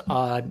is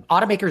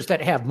automakers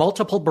that have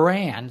multiple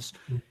brands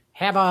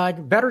have a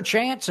better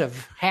chance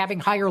of having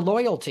higher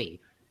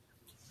loyalty.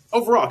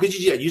 Overall, because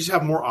you just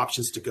have more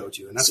options to go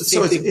to. And that's the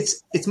same thing.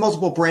 It's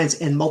multiple brands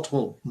and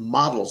multiple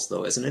models,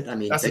 though, isn't it? I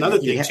mean, that's another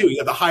thing, too.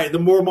 Yeah, the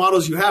more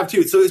models you have,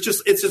 too. So it's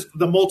just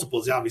the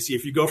multiples, obviously.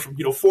 If you go from,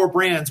 4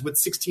 brands with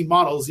 16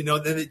 models, then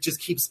it just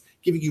keeps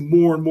giving you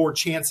more and more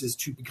chances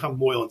to become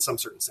loyal in some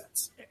certain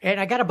sense. And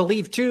I got to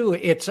believe, too,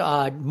 it's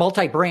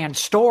multi-brand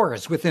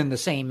stores within the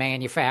same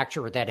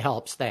manufacturer that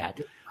helps that.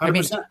 100%. I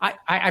mean,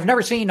 I've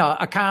never seen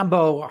a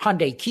combo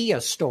Hyundai Kia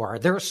store.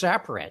 They're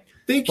separate.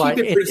 They keep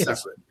it pretty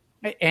separate.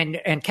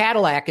 And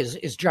Cadillac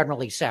is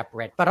generally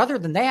separate. But other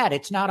than that,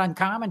 it's not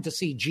uncommon to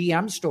see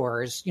GM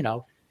stores,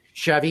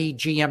 Chevy,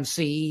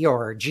 GMC,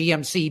 or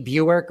GMC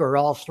Buick, or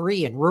all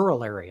 3 in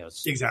rural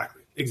areas.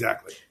 Exactly.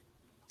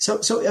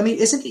 So I mean,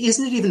 isn't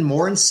it even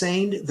more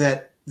insane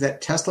that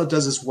Tesla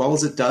does as well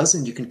as it does,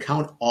 and you can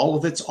count all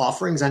of its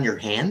offerings on your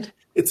hand?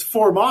 It's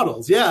 4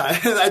 models. Yeah.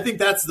 I think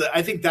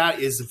that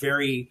is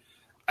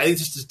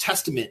just a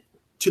testament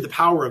to the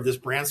power of this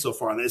brand so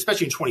far, and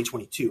especially in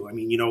 2022. I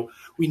mean,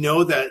 we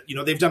know that,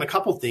 they've done a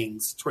couple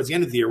things towards the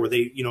end of the year where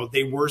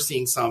they were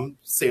seeing some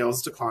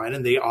sales decline,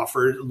 and they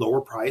offered lower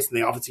price, and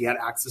they obviously had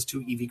access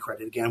to EV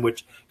credit again,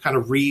 which kind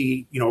of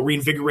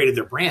reinvigorated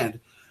their brand.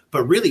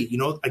 But really,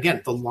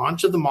 again, the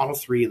launch of the Model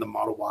 3 and the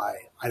Model Y,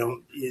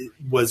 it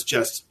was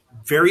just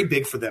very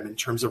big for them in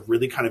terms of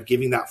really kind of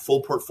giving that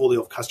full portfolio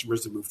of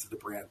customers to move through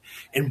the brand.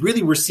 And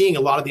really, we're seeing a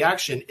lot of the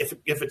action. If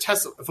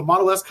a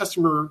Model S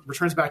customer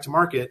returns back to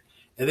market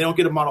and they don't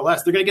get a Model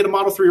S, they're going to get a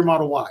Model 3 or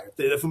Model Y.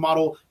 If a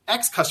Model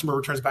X customer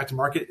returns back to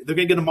market, they're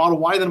going to get a Model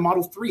Y, then a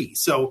Model 3.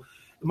 So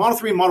the Model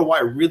 3 and Model Y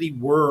really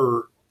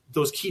were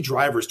those key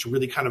drivers to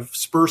really kind of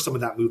spur some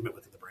of that movement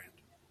within the brand.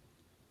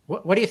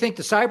 What do you think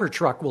the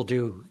Cybertruck will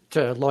do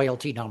to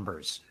loyalty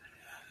numbers?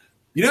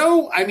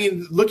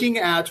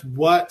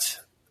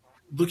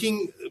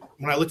 Looking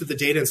when I looked at the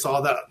data and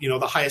saw that,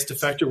 the highest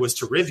defector was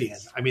to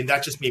Rivian, I mean,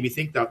 that just made me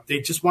think that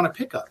they just want to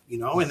pick up,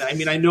 and I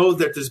mean, I know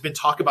that there's been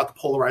talk about the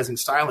polarizing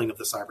styling of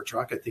the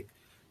Cybertruck. I think,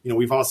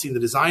 we've all seen the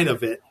design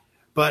of it,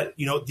 but,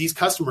 these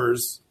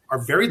customers are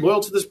very loyal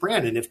to this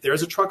brand. And if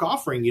there's a truck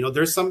offering,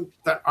 there's some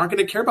that aren't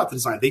going to care about the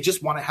design. They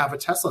just want to have a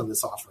Tesla in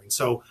this offering.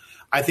 So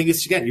I think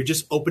you're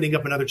just opening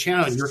up another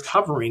channel, and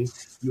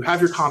you have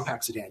your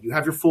compact sedan, you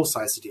have your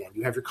full-size sedan,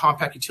 you have your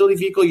compact utility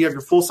vehicle, you have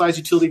your full-size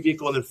utility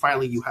vehicle, and then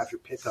finally you have your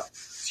pickup.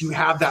 So you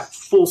have that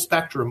full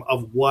spectrum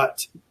of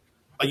what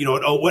an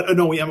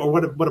OEM or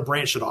what a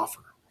brand should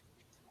offer.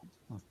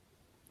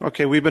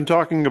 Okay, we've been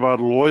talking about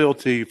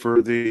loyalty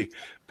for the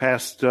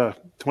past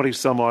 20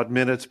 some odd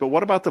minutes, but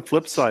what about the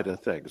flip side of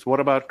things? What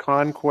about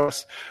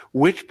conquest?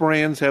 Which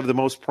brands have the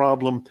most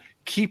problem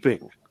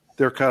keeping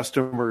their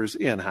customers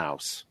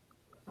in-house?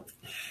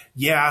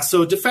 Yeah,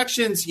 so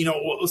defections,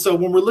 so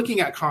when we're looking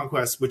at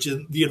conquest, which is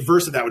the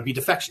adverse of that would be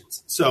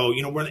defections. So,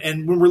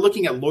 when we're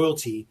looking at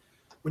loyalty,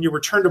 when you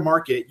return to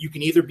market, you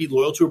can either be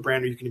loyal to a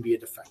brand or you can be a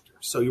defector.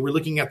 So you were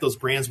looking at those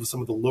brands with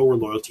some of the lower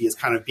loyalty as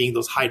kind of being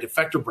those high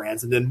defector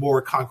brands, and then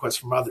more conquest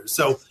from others.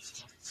 So,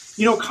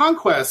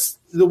 conquest,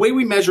 the way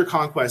we measure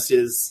conquest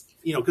is,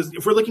 because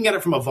if we're looking at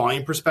it from a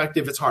volume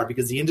perspective, it's hard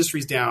because the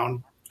industry's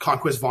down.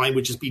 Conquest volume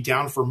would just be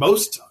down for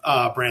most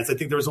brands. I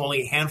think there was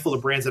only a handful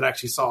of brands that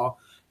actually saw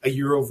a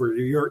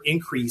year-over-year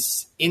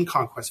increase in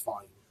conquest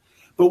volume.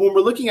 But when we're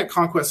looking at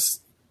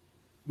conquest,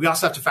 we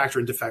also have to factor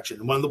in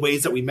defection. And one of the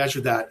ways that we measure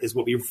that is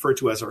what we refer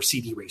to as our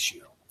CD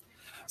ratio.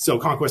 So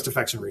conquest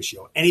defection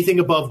ratio. Anything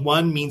above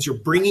 1 means you're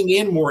bringing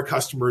in more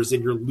customers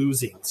than you're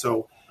losing.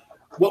 So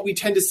what we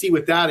tend to see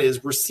with that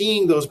is we're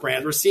seeing those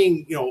brands. We're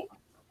seeing,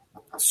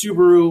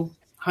 Subaru,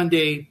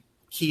 Hyundai,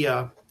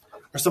 Kia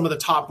are some of the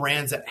top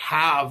brands that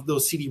have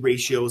those CD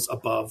ratios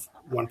above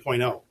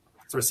 1.0.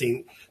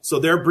 So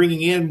they're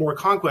bringing in more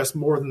conquest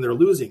more than they're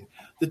losing.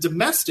 The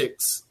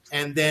domestics,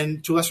 and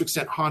then to a lesser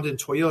extent Honda and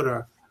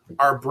Toyota,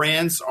 are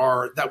brands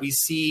that we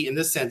see in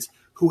this sense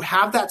who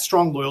have that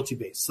strong loyalty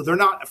base. So they're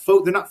not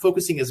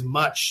focusing as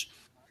much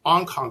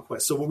on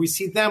conquest. So when we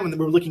see them and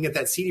we're looking at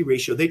that CD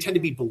ratio, they tend to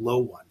be below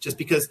 1, just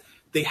because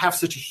they have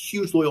such a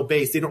huge loyal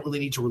base, they don't really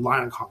need to rely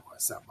on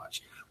conquest that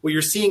much. What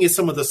you're seeing is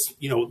some of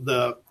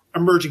the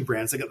emerging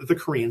brands, like the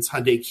Koreans,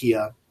 Hyundai,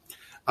 Kia,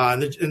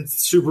 and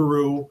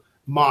Subaru,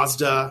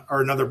 Mazda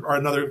are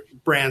another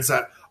brands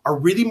that are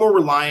really more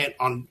reliant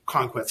on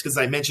conquest. Because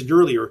as I mentioned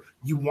earlier,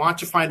 you want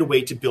to find a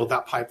way to build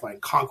that pipeline.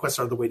 Conquests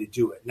are the way to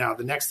do it. Now,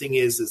 the next thing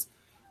is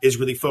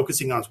really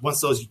focusing on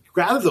once you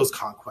gather those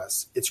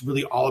conquests, it's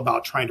really all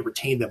about trying to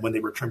retain them when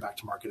they return back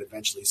to market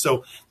eventually.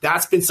 So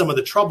that's been some of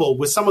the trouble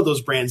with some of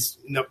those brands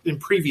in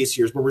previous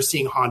years, where we're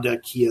seeing Honda,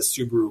 Kia,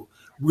 Subaru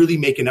really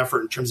make an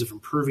effort in terms of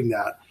improving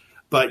that.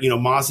 But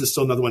Mazda is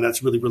still another one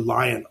that's really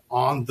reliant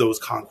on those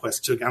conquests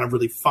to kind of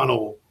really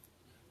funnel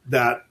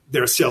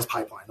their sales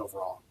pipeline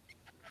overall.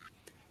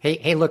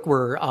 Hey, look,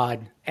 we're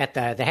at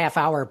the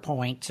half-hour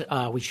point.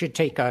 We should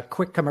take a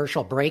quick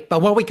commercial break.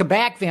 But when we come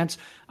back, Vince,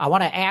 I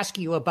want to ask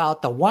you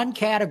about the one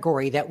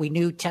category that we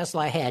knew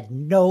Tesla had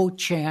no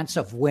chance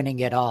of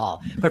winning at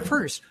all. But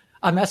first,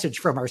 a message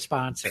from our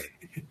sponsor.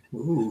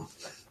 Ooh.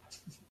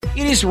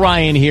 It is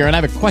Ryan here, and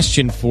I have a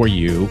question for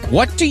you.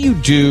 What do you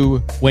do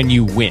when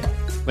you win?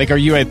 Like, are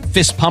you a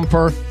fist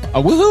pumper,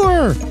 a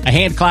woohooer, a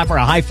hand clapper,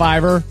 a high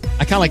fiver?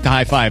 I kind of like the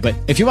high five, but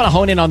if you want to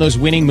hone in on those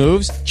winning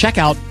moves, check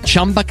out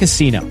Chumba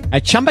Casino.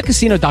 At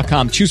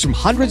ChumbaCasino.com, choose from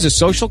hundreds of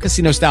social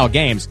casino style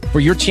games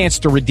for your chance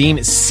to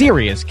redeem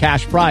serious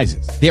cash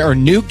prizes. There are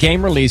new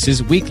game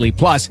releases weekly,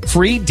 plus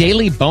free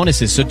daily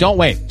bonuses. So don't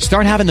wait.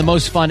 Start having the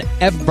most fun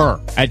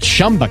ever at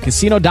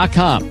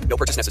ChumbaCasino.com. No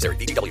purchase necessary.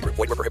 VGW Group.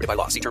 Void where prohibited by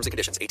law. See terms and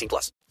conditions.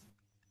 18+.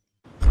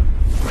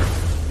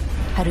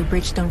 How do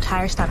Bridgestone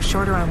tires stop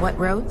shorter on wet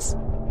roads?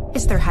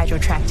 It's their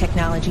HydroTrack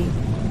technology.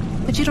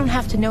 But you don't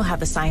have to know how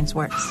the science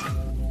works,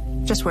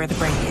 just where the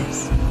brake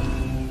is.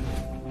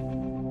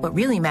 What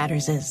really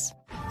matters is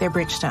their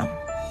Bridgestone.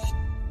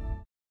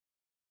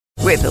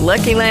 With the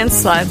Lucky Land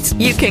Slots,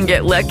 you can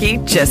get lucky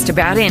just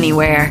about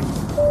anywhere.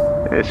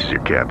 This is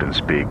your captain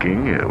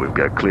speaking. We've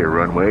got clear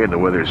runway and the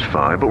weather's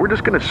fine, but we're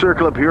just going to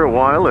circle up here a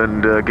while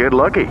and get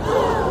lucky.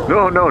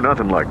 No,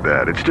 nothing like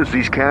that. It's just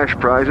these cash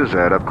prizes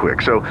add up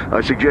quick. So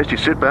I suggest you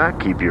sit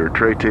back, keep your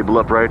tray table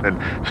upright, and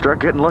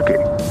start getting lucky.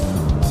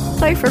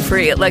 Play for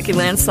free at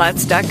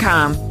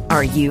LuckyLandSlots.com.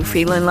 Are you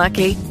feeling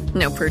lucky?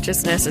 No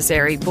purchase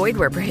necessary. Void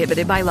where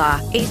prohibited by law.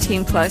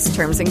 18+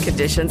 terms and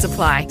conditions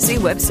apply. See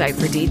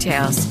website for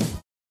details.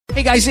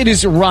 Hey guys, it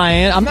is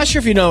Ryan. I'm not sure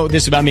if you know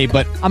this about me,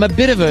 but I'm a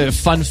bit of a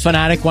fun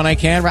fanatic when I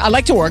can. I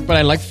like to work, but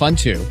I like fun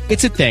too.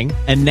 It's a thing.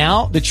 And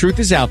now the truth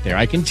is out there.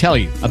 I can tell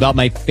you about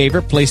my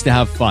favorite place to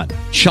have fun.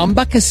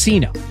 Chumba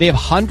Casino. They have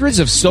hundreds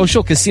of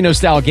social casino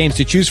style games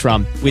to choose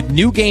from with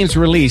new games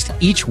released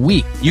each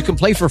week. You can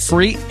play for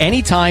free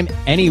anytime,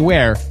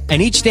 anywhere.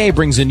 And each day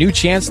brings a new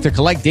chance to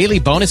collect daily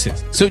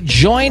bonuses. So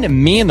join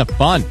me in the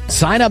fun.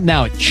 Sign up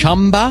now at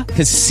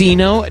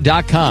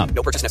ChumbaCasino.com.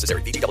 No purchase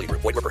necessary. VGW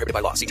Group. Void where prohibited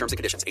by law. See terms and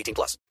conditions.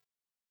 18+.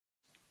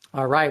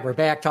 All right, we're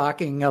back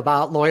talking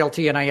about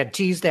loyalty, and I had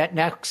teased that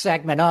next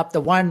segment up.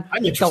 The one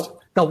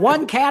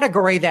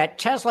category that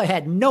Tesla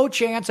had no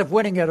chance of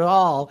winning at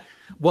all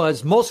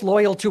was most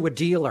loyal to a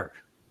dealer.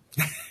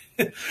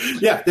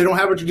 Yeah, they don't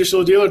have a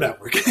traditional dealer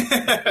network.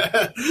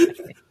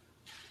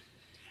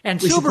 And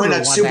we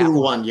Subaru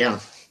won, yeah.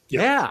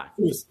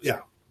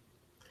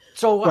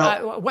 So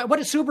what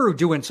is Subaru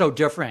doing so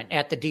different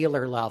at the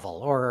dealer level?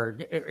 Or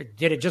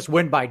did it just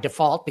win by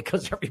default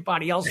because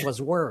everybody else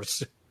was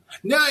worse?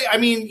 No, I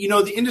mean,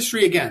 the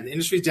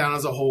industry's down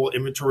as a whole,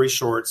 inventory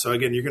short. So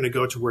again, you're going to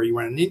go to where you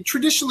went. And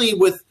traditionally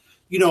with,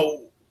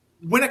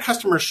 when a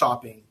customer is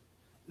shopping,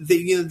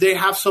 they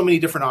have so many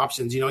different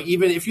options.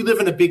 Even if you live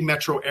in a big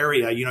metro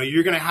area,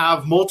 you're going to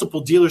have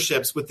multiple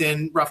dealerships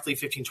within roughly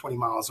 15, 20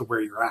 miles of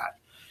where you're at.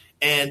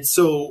 And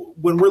so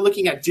when we're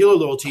looking at dealer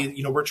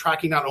loyalty, we're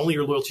tracking not only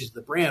your loyalty to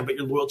the brand, but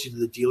your loyalty to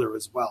the dealer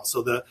as well.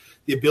 So the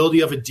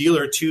ability of a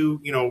dealer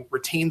to,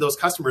 retain those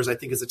customers, I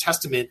think is a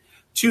testament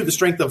to the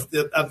strength of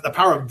the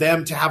power of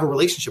them to have a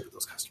relationship with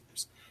those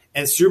customers.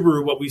 And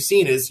Subaru, what we've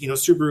seen is,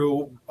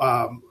 Subaru,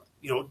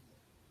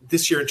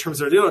 this year in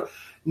terms of their dealer,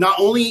 not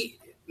only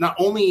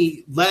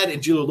led in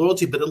dealer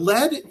loyalty, but it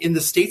led in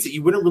the states that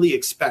you wouldn't really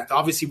expect.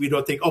 Obviously, we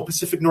don't think,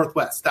 Pacific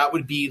Northwest, that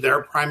would be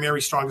their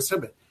primary strongest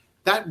segment.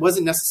 That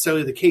wasn't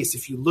necessarily the case.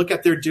 If you look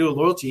at their dealer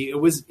loyalty, it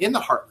was in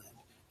the heartland.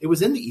 It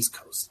was in the East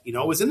Coast. It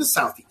was in the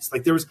Southeast.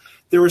 Like there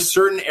were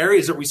certain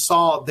areas that we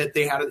saw that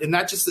they had, and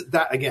that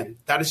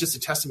is just a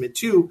testament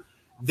to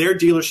their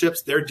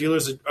dealerships, their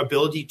dealers'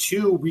 ability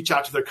to reach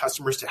out to their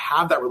customers, to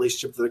have that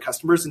relationship with their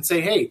customers, and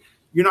say, hey,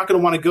 you're not going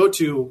to want to go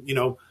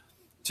to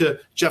to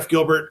Jeff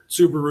Gilbert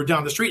Subaru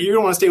down the street. You're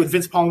going to want to stay with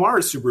Vince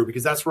Palomara's Subaru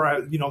because that's where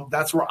I'm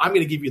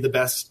going to give you the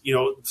best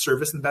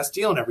service and the best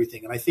deal and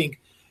everything. And I think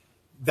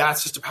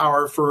that's just a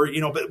power for,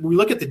 but we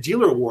look at the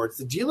dealer awards.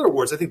 The dealer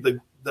awards, I think the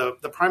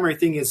primary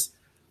thing is,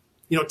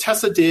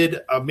 Tesla did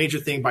a major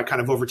thing by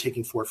kind of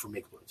overtaking Ford for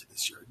make loyalty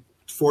this year.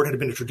 Ford had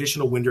been a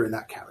traditional winner in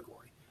that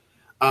category.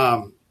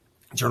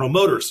 General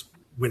Motors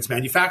wins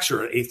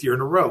manufacturer 8th year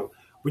in a row.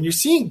 When you're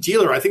seeing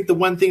dealer, I think the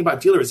one thing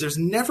about dealer is there's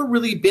never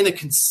really been a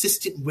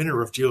consistent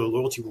winner of dealer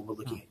loyalty when we're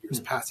looking at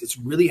years past. It's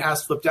really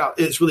has flipped out.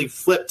 It's really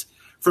flipped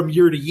from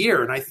year to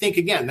year. And I think,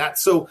 again,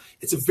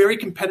 it's a very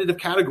competitive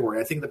category.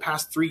 I think in the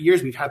past 3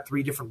 years, we've had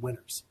 3 different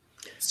winners.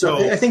 So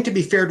I think to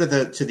be fair to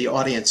the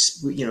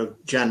audience,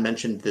 John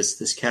mentioned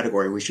this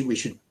category. We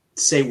should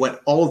say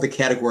what all of the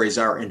categories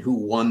are and who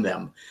won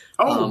them.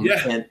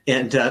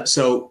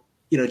 So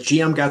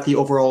GM got the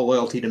overall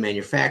loyalty to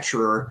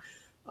manufacturer.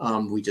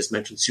 We just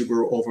mentioned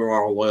Subaru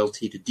overall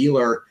loyalty to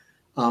dealer.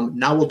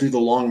 Now we'll do the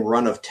long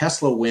run of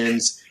Tesla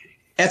wins.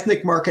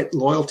 Ethnic market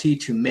loyalty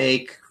to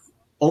make,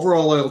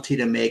 overall loyalty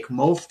to make,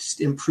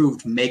 most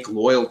improved make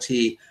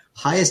loyalty,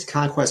 highest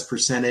conquest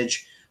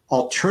percentage,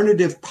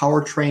 alternative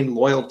powertrain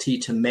loyalty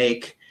to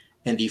make,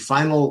 and the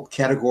final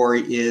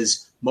category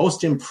is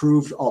most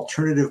improved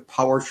alternative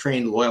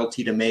powertrain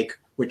loyalty to make,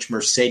 which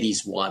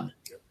Mercedes won.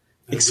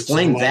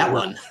 Explain that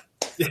one.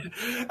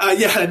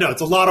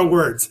 It's a lot of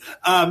words.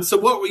 So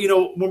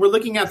when we're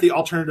looking at the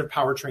alternative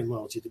powertrain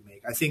loyalty to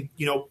make, I think,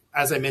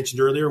 as I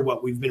mentioned earlier,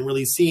 what we've been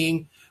really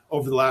seeing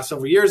over the last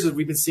several years is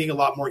we've been seeing a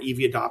lot more EV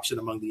adoption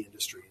among the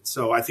industry.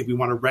 So I think we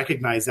want to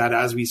recognize that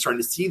as we start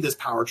to see this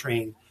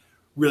powertrain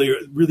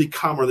really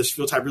come, or this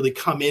fuel type really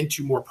come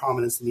into more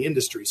prominence in the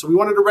industry. So we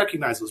wanted to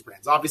recognize those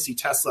brands. Obviously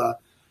Tesla,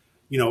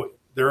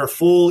 they're a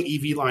full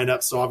EV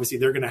lineup. So obviously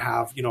they're going to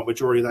have, a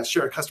majority of that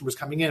share of customers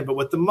coming in. But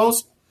what the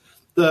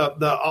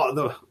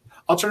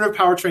alternative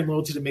powertrain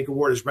loyalty to make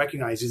award is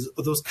recognized is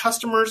those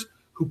customers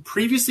who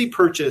previously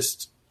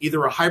purchased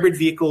either a hybrid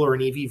vehicle or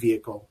an EV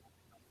vehicle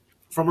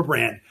from a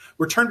brand,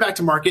 returned back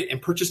to market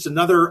and purchased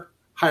another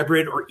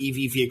hybrid or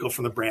EV vehicle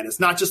from the brand. It's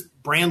not just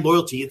brand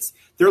loyalty. It's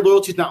their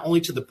loyalty not only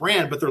to the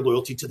brand, but their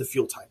loyalty to the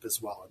fuel type as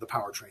well, or the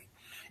powertrain.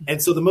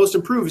 And so the most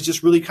improved is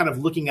just really kind of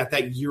looking at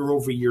that year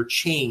over year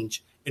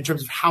change in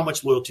terms of how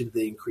much loyalty did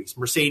they increase.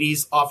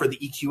 Mercedes offered the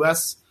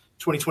EQS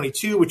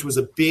 2022, which is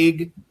a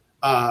big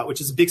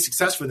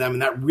success for them,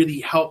 and that really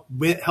helped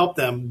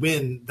them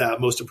win the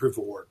most improved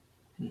award.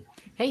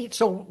 Hey,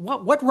 so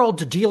what role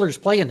do dealers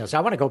play in this?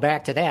 I want to go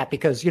back to that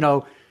because,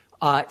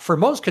 for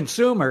most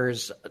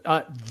consumers,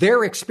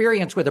 their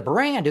experience with a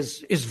brand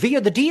is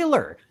via the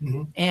dealer.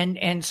 Mm-hmm.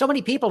 And so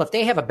many people, if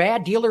they have a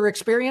bad dealer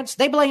experience,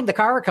 they blame the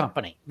car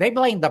company. They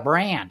blame the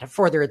brand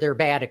for their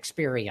bad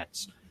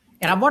experience.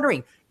 And I'm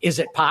wondering, is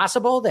it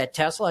possible that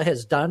Tesla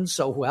has done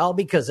so well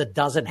because it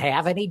doesn't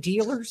have any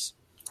dealers?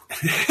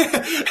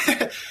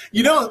 I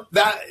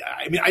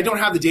don't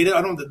have the data.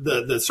 I don't have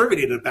the survey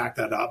data to back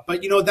that up.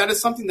 But, that is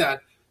something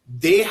that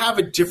they have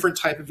a different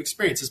type of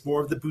experience. It's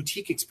more of the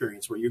boutique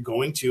experience where you're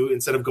going to,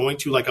 instead of going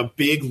to like a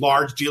big,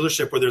 large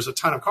dealership where there's a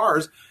ton of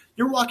cars,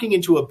 you're walking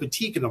into a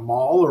boutique in a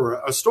mall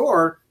or a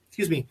store,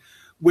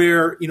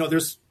 where,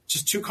 there's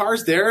just 2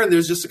 cars there and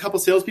there's just a couple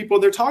salespeople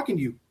and they're talking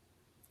to you.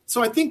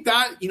 So I think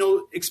that,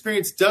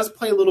 experience does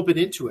play a little bit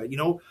into it,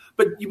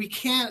 but we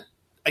can't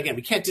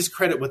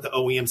discredit what the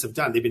OEMs have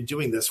done. They've been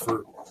doing this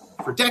for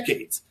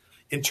decades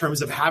in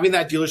terms of having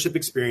that dealership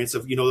experience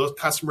of, those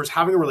customers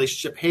having a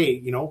relationship.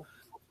 Hey,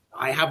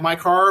 I have my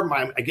car,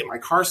 I get my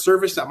car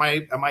serviced at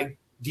my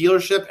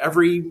dealership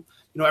every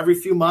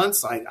few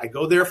months. I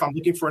go there if I'm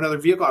looking for another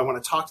vehicle. I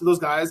want to talk to those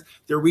guys.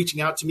 They're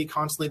reaching out to me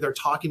constantly. They're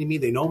talking to me.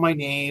 They know my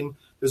name.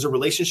 There's a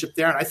relationship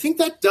there. And I think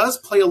that does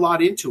play a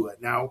lot into it.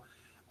 Now,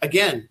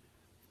 again,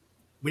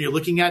 when you're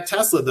looking at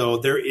Tesla, though,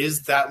 there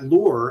is that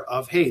lure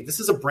of, hey, this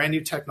is a brand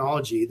new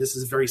technology. This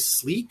is very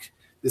sleek.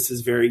 This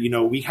is very,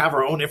 we have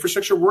our own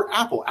infrastructure. We're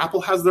Apple.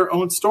 Apple has their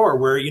own store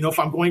where, if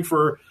I'm going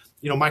for,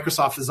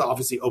 Microsoft has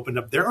obviously opened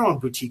up their own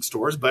boutique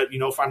stores. But,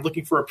 if I'm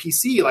looking for a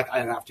PC, like I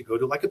have to go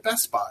to like a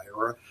Best Buy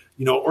or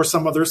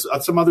some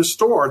other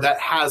store that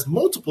has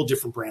multiple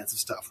different brands of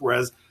stuff.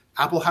 Whereas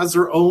Apple has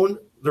their own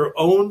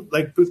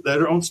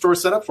store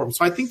set up for them.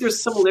 So I think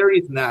there's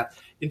similarities in that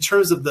in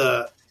terms of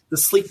the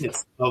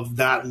sleekness of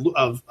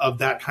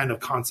that kind of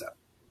concept.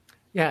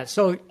 Yeah.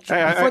 So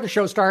before the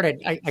show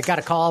started, I got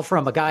a call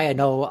from a guy I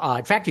know.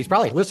 In fact, he's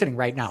probably listening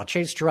right now.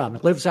 Chase Drum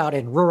lives out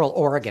in rural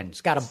Oregon.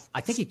 He's got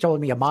I think he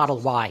told me a Model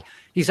Y.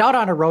 He's out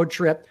on a road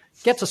trip,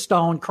 gets a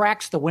stone,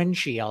 cracks the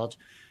windshield.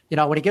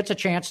 When he gets a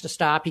chance to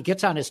stop, he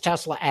gets on his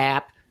Tesla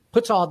app,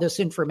 puts all this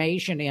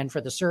information in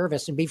for the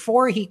service. And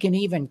before he can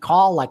even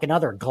call like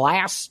another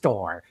glass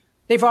store,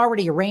 they've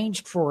already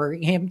arranged for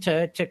him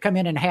to come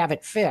in and have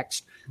it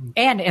fixed.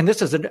 And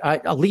this is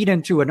a lead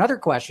into another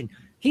question.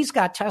 He's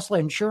got Tesla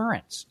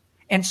insurance.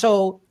 And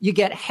so you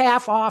get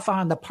half off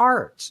on the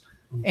parts.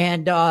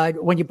 And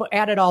when you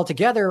add it all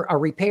together, a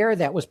repair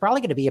that was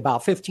probably going to be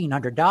about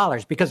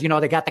 $1,500 because,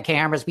 they got the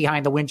cameras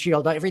behind the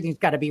windshield. Everything's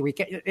got to be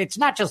it's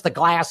not just the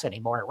glass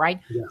anymore, right?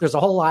 Yeah. There's a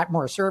whole lot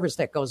more service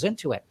that goes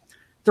into it.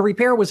 The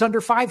repair was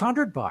under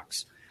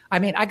 $500. I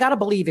mean, I got to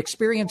believe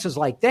experiences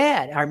like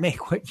that are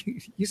make what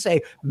you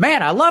say,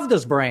 man, I love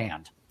this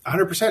brand.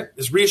 100%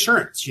 is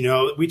reassurance.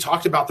 We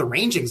talked about the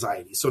range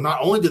anxiety. So not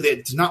only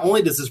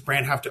does this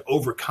brand have to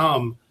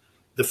overcome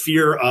the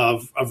fear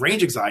of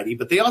range anxiety,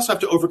 but they also have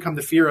to overcome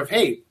the fear of,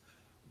 hey,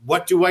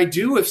 what do I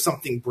do if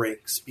something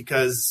breaks?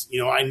 Because,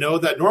 I know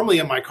that normally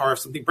in my car, if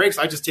something breaks,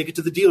 I just take it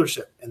to the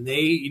dealership and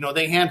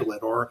they handle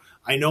it. Or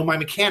I know my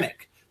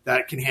mechanic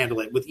that can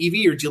handle it. With EV,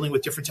 you're dealing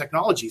with different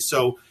technology.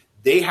 So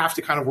they have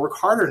to kind of work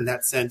harder in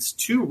that sense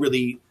to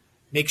really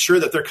make sure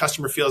that their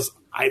customer feels,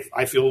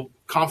 I feel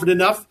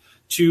confident enough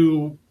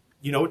to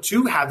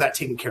have that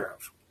taken care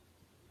of.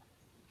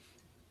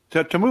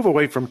 To move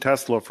away from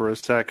Tesla for a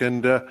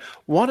second,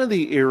 one of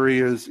the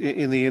areas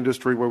in the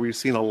industry where we've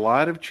seen a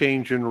lot of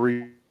change in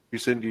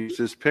recent years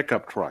is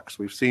pickup trucks.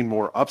 We've seen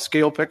more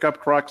upscale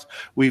pickup trucks.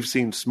 We've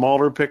seen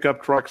smaller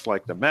pickup trucks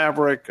like the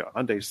Maverick,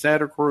 Hyundai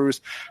Santa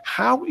Cruz.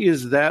 How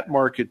is that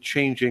market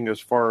changing as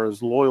far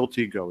as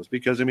loyalty goes?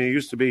 Because, I mean, it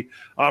used to be,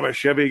 I'm a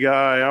Chevy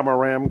guy, I'm a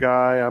Ram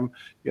guy, I'm,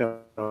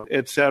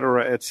 et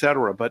cetera, et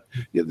cetera. But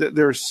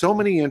there's so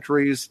many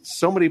entries,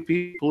 so many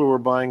people who are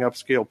buying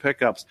upscale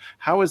pickups.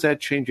 How is that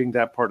changing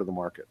that part of the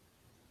market?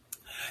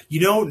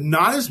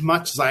 Not as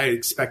much as I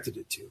expected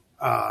it to.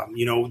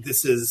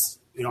 This is,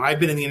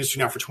 I've been in the industry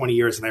now for 20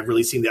 years, and I've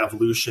really seen the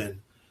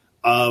evolution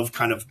of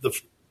kind of the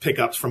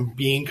pickups from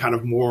being kind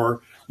of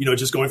more,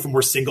 just going from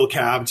more single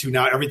cab to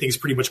now everything's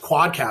pretty much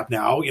quad cab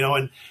now,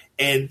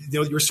 and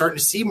you're starting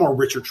to see more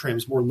richer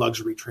trims, more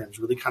luxury trims,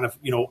 really kind of,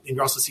 and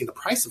you're also seeing the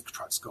price of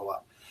trucks go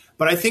up.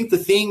 But I think the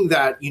thing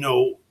that,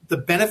 the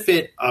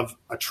benefit of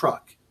a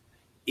truck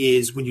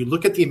is when you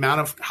look at the amount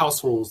of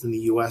households in the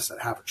U.S.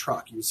 that have a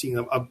truck, you're seeing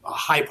a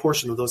high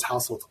portion of those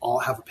households all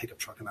have a pickup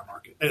truck in that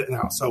market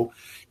now. So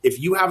if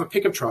you have a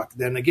pickup truck,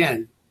 then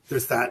again,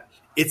 it's that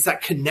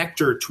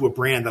connector to a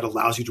brand that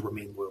allows you to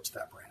remain loyal to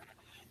that brand.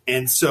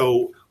 And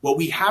so what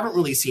we haven't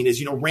really seen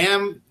is,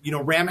 Ram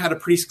had a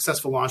pretty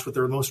successful launch with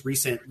their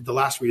the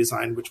last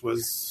redesign, which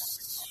was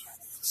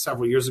a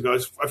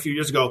few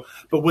years ago.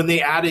 But when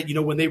they added,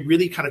 when they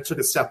really kind of took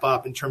a step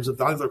up in terms of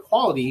not only their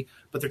quality,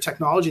 but their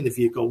technology in the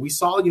vehicle, we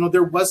saw,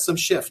 there was some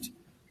shift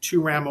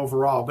to Ram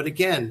overall. But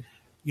again,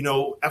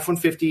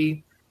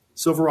 F-150,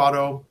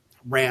 Silverado,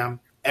 Ram,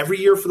 every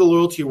year for the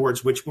loyalty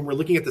awards, which when we're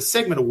looking at the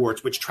segment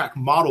awards, which track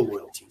model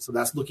loyalty. So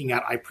that's looking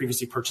at, I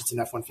previously purchased an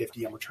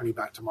F-150, I'm returning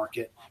back to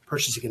market,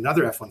 purchasing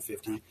another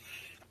F-150.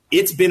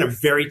 It's been a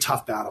very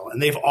tough battle,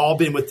 and they've all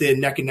been within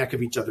neck and neck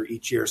of each other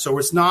each year. So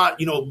it's not,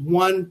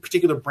 one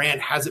particular brand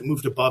hasn't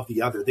moved above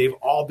the other. They've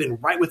all been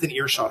right within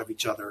earshot of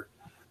each other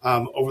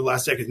over the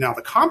last decade. Now,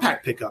 the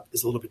compact pickup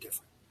is a little bit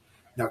different.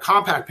 Now,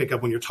 compact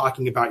pickup, when you're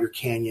talking about your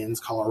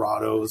Canyons,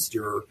 Colorados,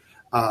 your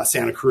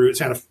Santa Cruz,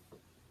 did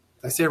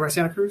I say it right,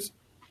 Santa Cruz?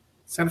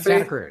 Santa Fe?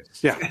 Santa Cruz.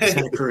 Yeah,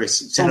 Santa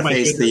Cruz. Santa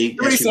Fe is the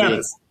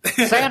SUV.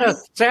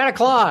 Santa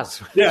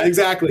Claus. Yeah,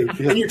 exactly.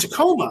 And your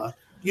Tacoma,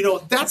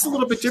 that's a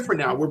little bit different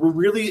now, where we're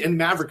really in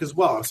Maverick as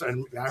well.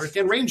 And Maverick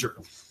and Ranger.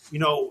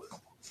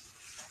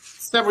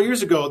 Several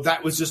years ago,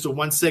 that was just a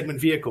one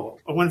vehicle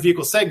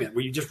segment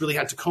where you just really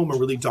had Tacoma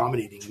really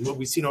dominating. And what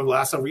we've seen over the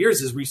last several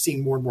years is we've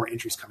seen more and more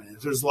entries coming in.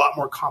 There's a lot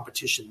more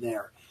competition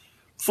there.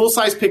 Full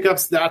size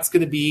pickups, that's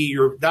going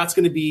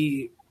to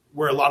be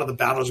where a lot of the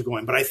battles are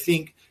going. But I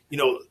think,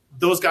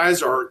 those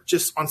guys are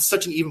just on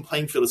such an even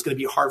playing field. It's going to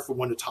be hard for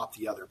one to top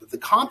the other. But the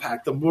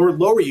compact, the more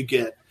lower you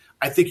get,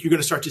 I think you're going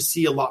to start to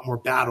see a lot more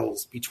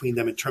battles between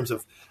them in terms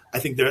of, I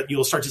think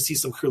you'll start to see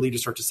some clear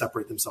leaders start to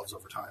separate themselves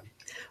over time.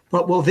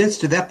 Well, Vince,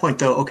 to that point,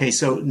 though, okay,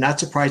 so not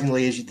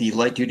surprisingly, the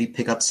light-duty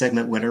pickup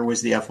segment winner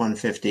was the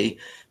F-150.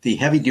 The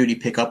heavy-duty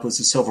pickup was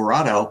the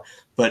Silverado.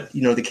 But,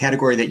 the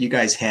category that you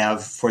guys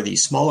have for the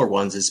smaller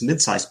ones is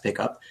mid-size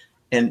pickup.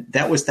 And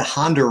that was the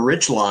Honda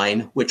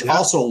Ridgeline, which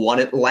also won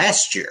it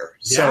last year.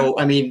 Yeah. So,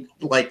 I mean,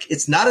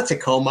 it's not a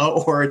Tacoma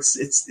or it's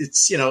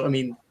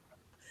exactly.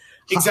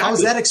 How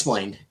is that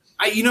explained?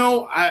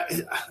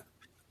 The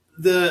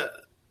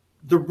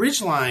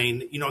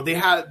Ridgeline, they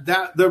had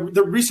that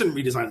the recent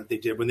redesign that they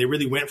did when they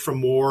really went from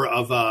more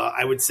of a,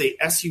 I would say,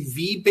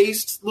 SUV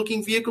based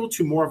looking vehicle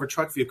to more of a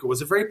truck vehicle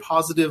was a very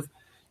positive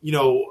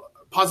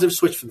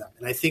switch for them.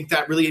 And I think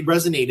that really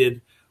resonated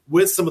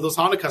with some of those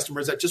Honda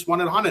customers that just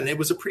wanted a Honda, and it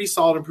was a pretty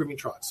solid improving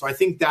truck. So I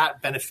think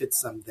that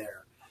benefits them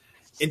there.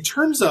 In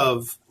terms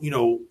of,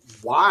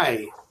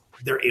 why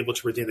they're able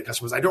to retain the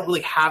customers, I don't really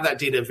have that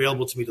data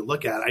available to me to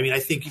look at. I mean, I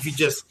think if you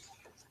just,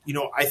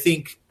 I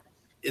think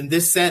in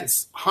this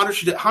sense,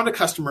 Honda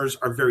customers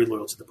are very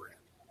loyal to the brand.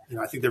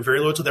 I think they're very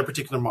loyal to their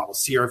particular model,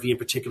 CR-V in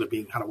particular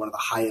being kind of one of the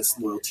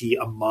highest loyalty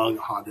among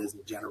Hondas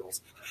in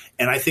generals.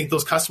 And I think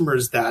those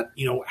customers that,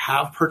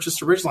 have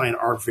purchased a Ridgeline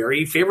are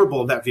very favorable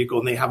of that vehicle.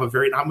 And they have a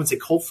very, I wouldn't say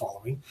cult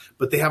following,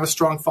 but they have a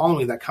strong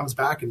following that comes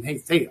back and,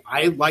 hey,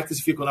 I like this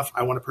vehicle enough.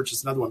 I want to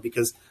purchase another one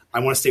because I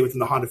want to stay within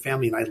the Honda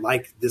family. And I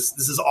like this.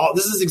 This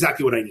is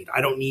exactly what I need.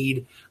 I don't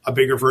need a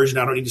bigger version.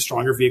 I don't need a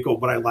stronger vehicle.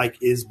 What I like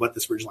is what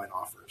this Ridgeline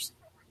offers.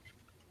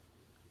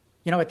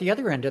 At the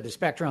other end of the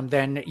spectrum,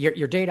 then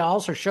your data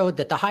also showed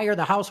that the higher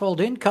the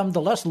household income, the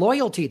less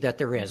loyalty that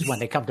there is when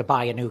they come to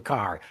buy a new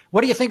car.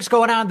 What do you think's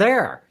going on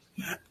there?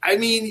 I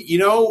mean,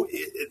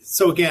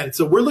 so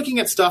we're looking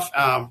at stuff.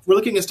 We're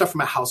looking at stuff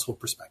from a household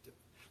perspective.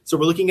 So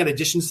we're looking at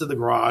additions to the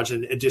garage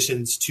and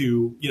additions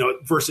to,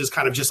 versus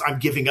kind of just I'm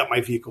giving up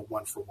my vehicle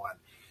one for one.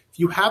 If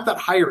you have that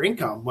higher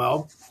income,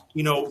 well,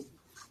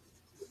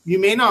 you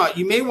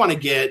may want to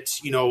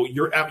get, you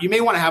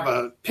may want to have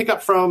a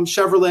pickup from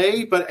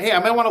Chevrolet, but hey, I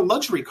might want a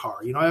luxury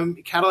car.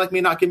 Cadillac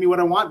may not give me what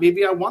I want.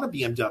 Maybe I want a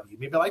BMW.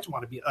 Maybe I like to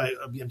want a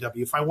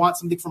BMW. If I want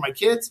something for my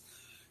kids,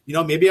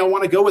 maybe I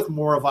want to go with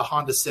more of a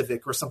Honda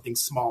Civic or something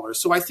smaller.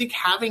 So I think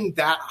having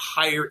that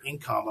higher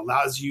income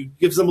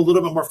gives them a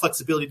little bit more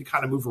flexibility to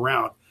kind of move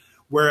around.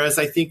 Whereas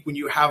I think when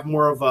you have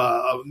more of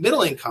a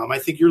middle income, I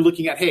think you're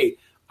looking at, hey,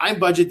 I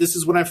budget. This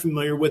is what I'm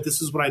familiar with.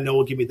 This is what I know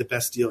will give me the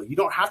best deal. You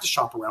don't have to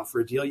shop around for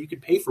a deal. You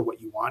can pay for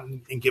what you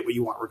want and get what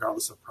you want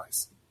regardless of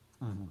price.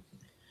 Mm-hmm.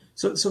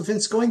 So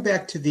Vince, going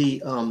back to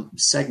the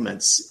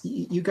segments,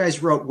 you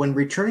guys wrote, when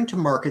returning to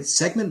market,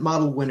 segment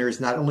model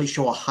winners not only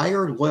show a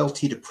higher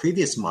loyalty to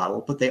previous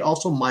model, but they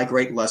also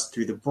migrate less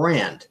through the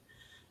brand.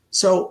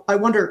 So I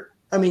wonder,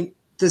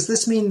 does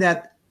this mean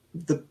that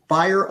the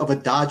buyer of a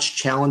Dodge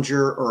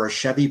Challenger or a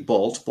Chevy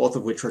Bolt, both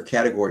of which were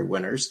category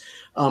winners,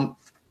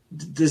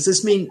 does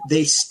this mean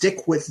they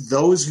stick with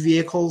those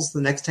vehicles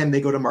the next time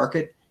they go to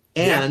market?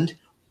 And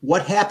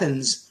what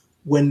happens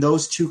when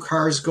those two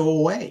cars go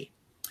away?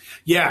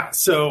 Yeah.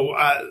 So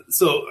a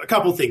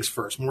couple of things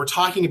first. When we're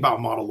talking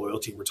about model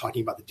loyalty, we're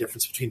talking about the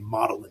difference between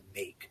model and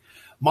make.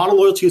 Model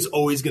loyalty is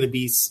always going to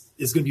be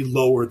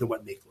lower than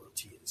what make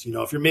loyalty is.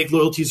 If your make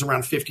loyalty is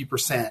around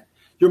 50%,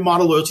 your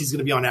model loyalty is going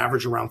to be on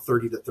average around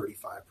 30 to 35%,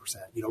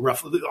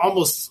 roughly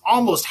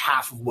almost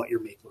half of what your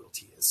make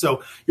loyalty is.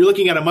 So you're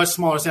looking at a much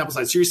smaller sample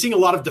size. So you're seeing a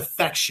lot of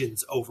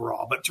defections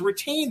overall, but to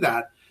retain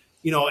that,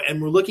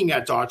 and we're looking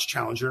at Dodge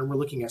Challenger and we're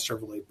looking at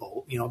Chevrolet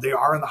Bolt, they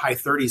are in the high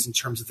 30s in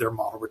terms of their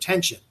model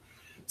retention.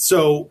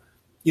 So,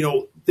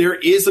 there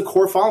is a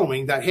core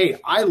following that, hey,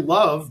 I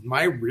love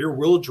my rear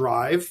wheel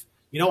drive,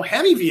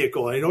 Hemi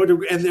vehicle.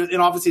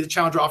 And obviously the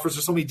Challenger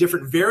offers so many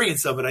different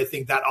variants of it. I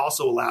think that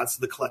also allows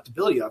the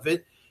collectability of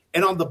it.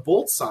 And on the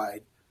Bolt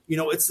side,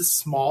 it's a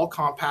small,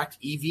 compact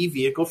EV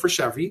vehicle for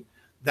Chevy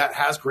that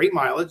has great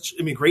mileage,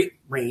 great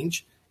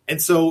range. And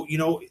so,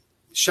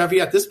 Chevy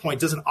at this point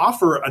doesn't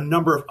offer a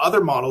number of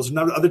other models,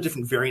 other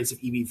different variants of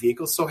EV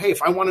vehicles. So, hey,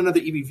 if I want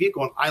another EV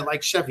vehicle and I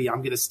like Chevy, I'm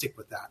going to stick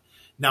with that.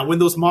 Now, when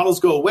those models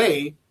go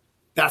away,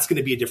 that's going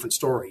to be a different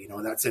story,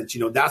 in that sense.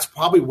 That's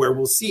probably where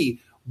we'll see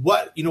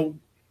what,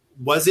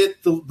 was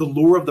it the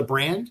lure of the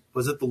brand?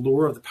 Was it the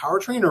lure of the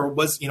powertrain? Or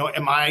was,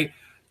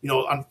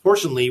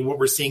 unfortunately, what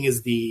we're seeing is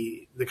what's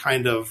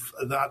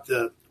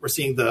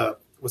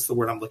the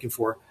word I'm looking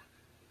for?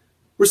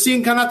 We're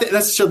seeing kind of not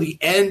necessarily the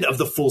end of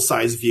the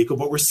full-size vehicle,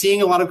 but we're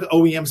seeing a lot of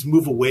OEMs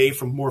move away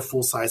from more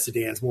full-size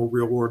sedans, more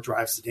rear-wheel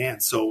drive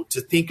sedans. So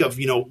to think of,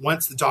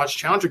 once the Dodge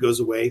Challenger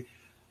goes away,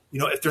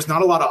 if there's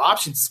not a lot of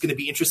options, it's going to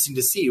be interesting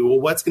to see, well,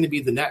 what's going to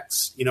be the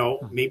next?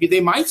 Maybe they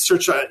might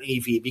search an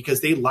EV because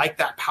they like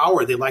that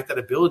power. They like that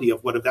ability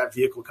of what that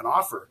vehicle can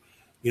offer.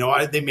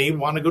 They may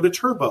want to go to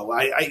turbo.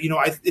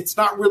 It's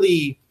not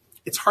really,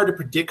 it's hard to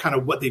predict kind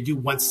of what they do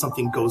once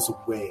something goes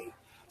away.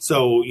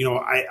 So,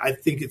 I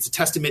think it's a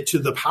testament to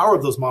the power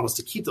of those models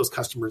to keep those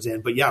customers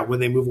in. But yeah, when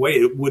they move away,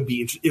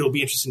 it'll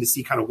be interesting to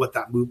see kind of what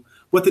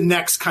the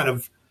next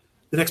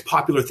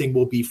popular thing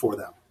will be for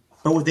them.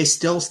 But would they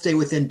still stay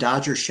within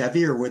Dodge or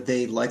Chevy, or would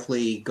they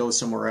likely go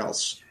somewhere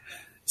else?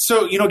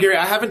 So, Gary,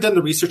 I haven't done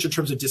the research in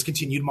terms of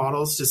discontinued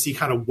models to see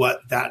kind of what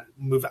that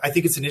move. I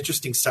think it's an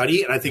interesting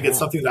study, and I think it's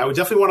something that I would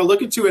definitely want to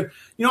look into. And,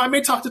 I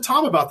may talk to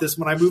Tom about this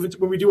when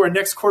we do our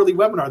next quarterly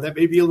webinar. That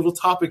may be a little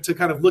topic to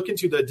kind of look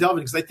into, to delve in,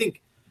 because I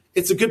think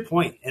it's a good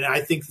point. And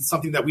I think it's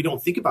something that we don't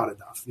think about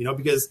enough,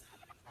 because,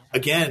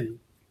 again,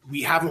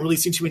 we haven't really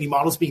seen too many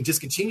models being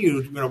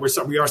discontinued.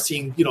 We are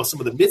seeing, some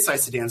of the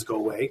mid-size sedans go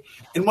away.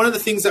 And one of the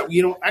things that,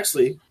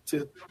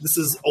 this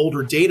is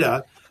older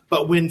data,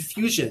 but when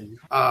Fusion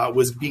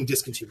was being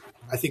discontinued,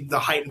 I think the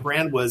heightened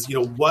brand was,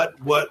 what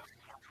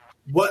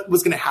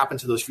was going to happen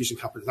to those Fusion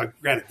companies? Now,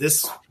 granted,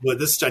 this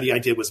study I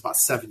did was about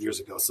 7 years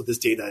ago, so this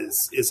data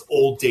is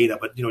old data,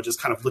 but,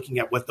 just kind of looking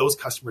at what those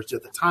customers did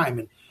at the time.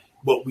 And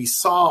what we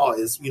saw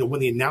is, when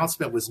the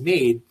announcement was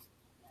made,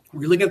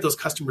 we're looking at those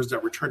customers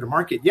that returned to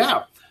market.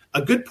 Yeah,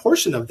 a good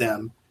portion of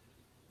them,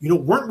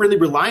 weren't really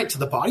reliant to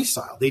the body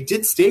style. They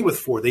did stay with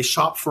Ford. They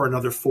shopped for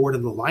another Ford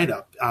in the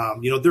lineup.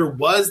 There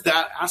was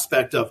that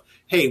aspect of,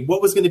 hey,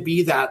 what was going to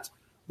be that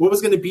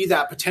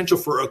potential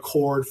for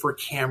Accord, for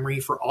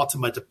Camry, for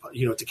Altima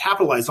to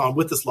capitalize on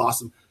with this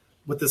loss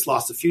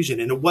of Fusion.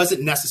 And it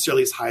wasn't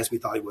necessarily as high as we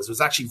thought it was. It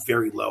was actually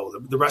very low.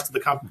 The rest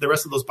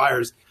of those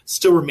buyers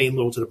still remain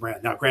loyal to the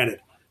brand. Now, granted,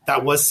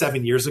 that was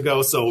 7 years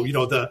ago, so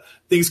the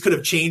things could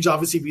have changed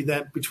obviously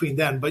between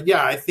then. But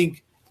yeah, I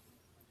think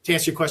to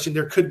answer your question,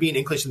 there could be an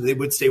inclination that they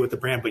would stay with the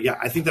brand. But yeah,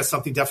 I think that's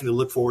something definitely to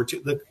look forward to,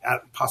 look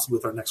at possibly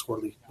with our next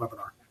quarterly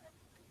webinar.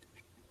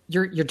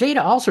 Your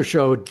data also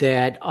showed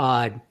that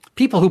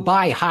people who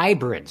buy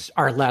hybrids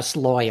are less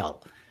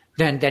loyal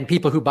than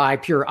people who buy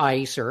pure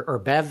ICE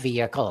or BEV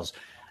vehicles.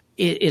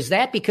 Is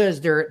that because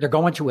they're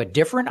going to a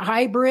different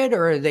hybrid,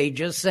 or are they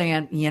just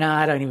saying,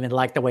 I don't even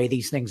like the way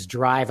these things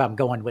drive, I'm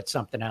going with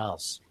something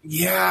else?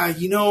 Yeah,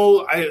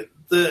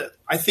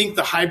 I think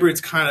the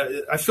hybrids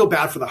I feel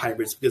bad for the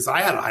hybrids because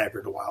I had a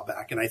hybrid a while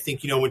back. And I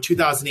think, when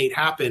 2008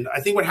 happened,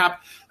 I think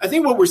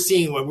what we're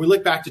seeing when we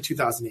look back to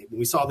 2008, when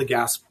we saw the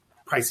gas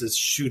prices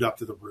shoot up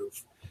to the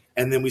roof,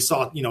 and then we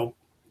saw,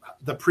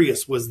 the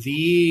Prius was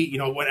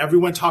when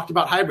everyone talked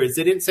about hybrids,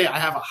 they didn't say I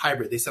have a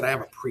hybrid. They said I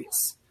have a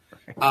Prius.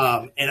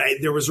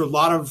 There was a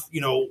lot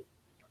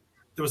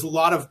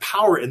of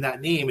power in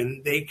that name,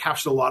 and they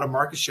captured a lot of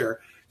market share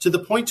to the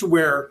point to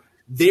where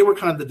they were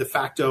kind of the de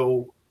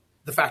facto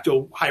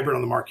hybrid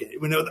on the market.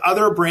 When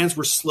other brands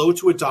were slow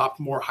to adopt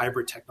more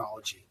hybrid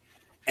technology.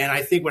 And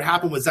I think what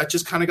happened was that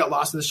just kind of got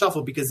lost in the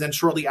shuffle, because then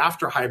shortly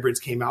after hybrids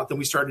came out, then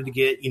we started to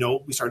get,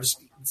 we started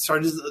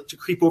to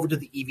creep over to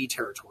the EV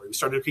territory. We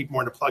started to creep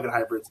more into plug-in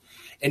hybrids.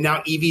 And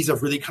now EVs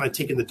have really kind of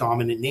taken the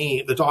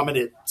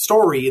dominant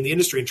story in the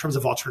industry in terms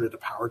of alternative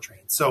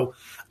powertrains. So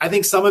I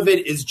think some of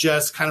it is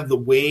just kind of the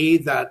way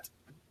that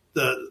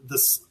the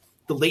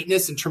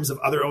lateness in terms of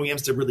other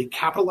OEMs to really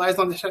capitalize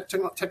on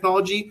the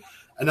technology.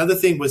 Another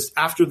thing was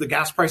after the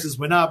gas prices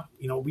went up,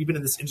 we've been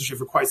in this industry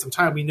for quite some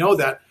time. We know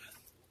that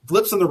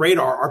blips on the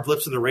radar are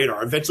blips on the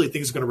radar. Eventually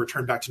things are going to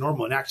return back to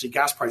normal, and actually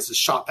gas prices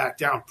shot back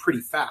down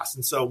pretty fast.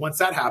 And so once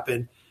that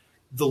happened,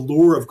 the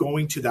lure of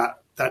going to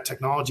that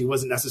technology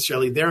wasn't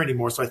necessarily there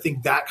anymore. So I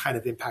think that kind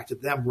of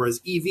impacted them.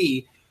 Whereas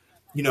EV,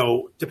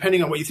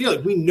 depending on what you feel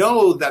like, we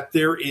know that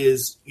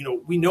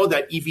we know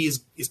that EV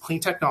is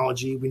clean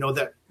technology. We know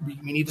that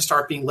we need to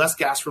start being less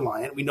gas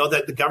reliant. We know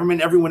that the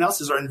government and everyone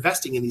else are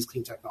investing in these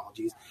clean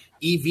technologies.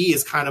 EV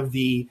is kind of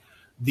the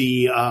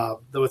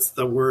what's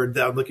the word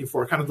that I'm looking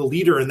for? Kind of the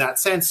leader in that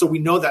sense. So we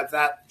know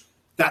that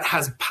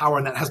has power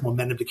and that has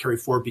momentum to carry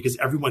forward because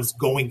everyone's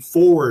going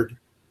forward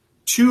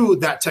to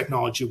that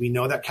technology. We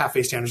know that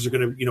CAFE standards are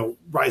going to,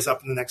 rise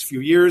up in the next few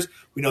years.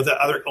 We know that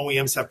other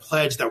OEMs have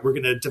pledged that we're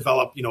going to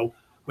develop,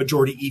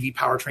 majority EV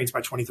powertrains by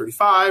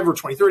 2035 or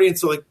 2030. And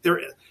so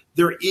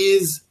there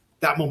is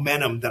that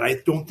momentum that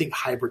I don't think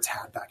hybrids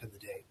had back in the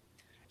day.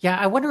 Yeah,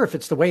 I wonder if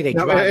it's the way they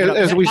drive.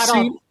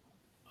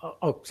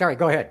 Sorry,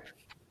 go ahead.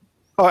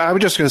 I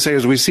was just going to say,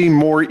 as we see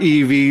more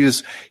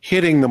EVs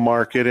hitting the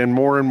market and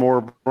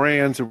more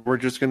brands, we're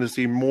just going to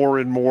see more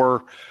and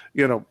more,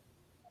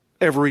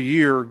 every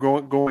year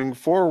going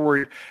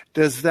forward.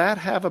 Does that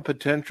have a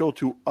potential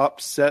to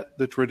upset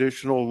the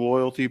traditional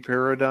loyalty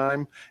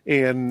paradigm?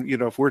 And,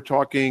 if we're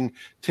talking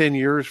 10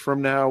 years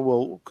from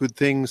now, could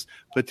things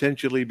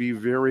potentially be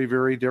very,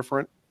 very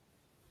different?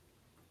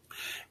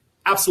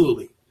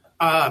 Absolutely.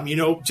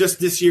 Just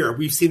this year,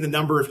 we've seen the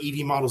number of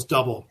EV models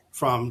double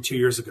from 2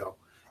 years ago.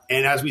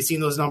 And as we've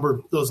seen those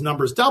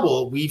numbers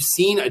double, we've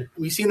seen an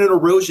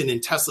erosion in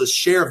Tesla's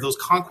share of those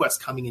conquests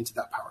coming into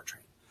that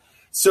powertrain.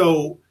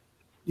 So,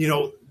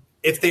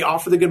 if they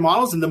offer the good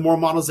models and the more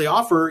models they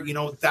offer,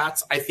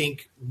 that's, I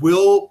think,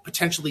 will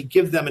potentially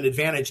give them an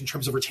advantage in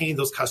terms of retaining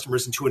those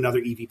customers into another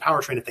EV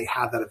powertrain if they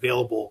have that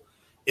available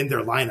in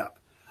their lineup.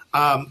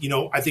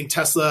 I think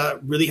Tesla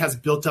really has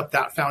built up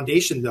that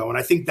foundation, though, and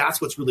I think that's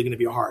what's really going to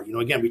be hard.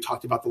 Again, we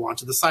talked about the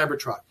launch of the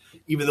Cybertruck.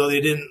 Even though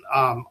they didn't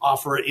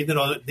offer it, even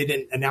though they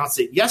didn't announce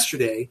it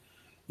yesterday,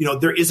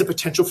 there is a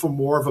potential for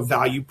more of a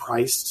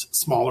value-priced,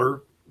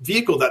 smaller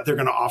vehicle that they're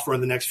going to offer in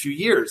the next few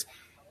years.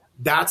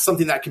 That's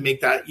something that can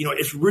make that,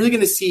 it's really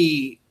going to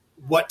see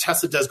what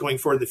Tesla does going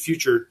forward in the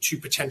future to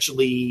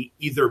potentially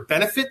either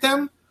benefit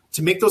them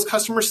to make those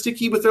customers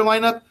sticky with their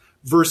lineup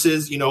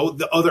versus,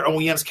 the other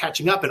OEMs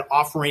catching up and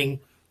offering,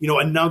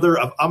 another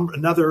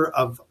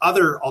of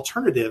other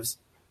alternatives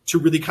to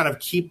really kind of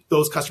keep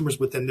those customers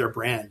within their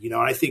brand. And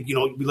I think,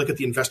 we look at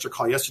the investor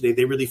call yesterday,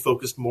 they really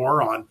focused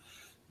more on,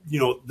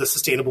 the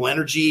sustainable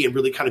energy and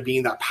really kind of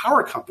being that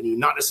power company,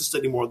 not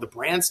necessarily more of the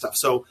brand stuff.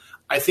 So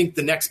I think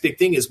the next big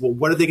thing is,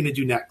 what are they going to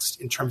do next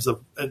in terms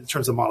of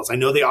models? I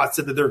know they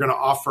said that they're going to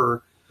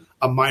offer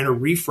a minor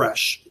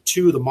refresh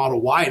to the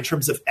Model Y in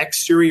terms of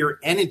exterior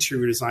and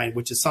interior design,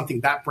 which is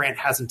something that brand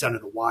hasn't done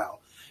in a while.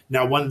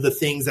 Now, one of the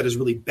things that has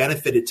really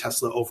benefited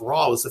Tesla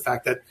overall is the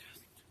fact that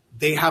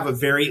they have a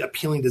very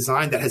appealing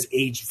design that has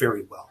aged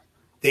very well.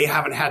 They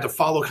haven't had to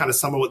follow kind of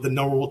some of what the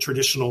normal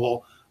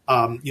traditional,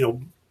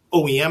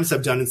 OEMs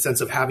have done in the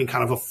sense of having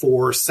kind of a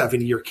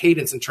 4-7 year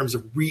cadence in terms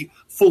of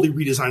fully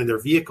redesigning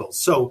their vehicles.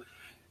 So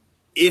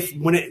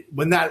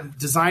when that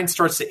design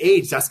starts to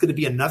age, that's going to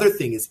be another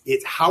thing is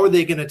how are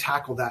they going to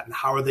tackle that, and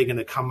how are they going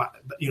to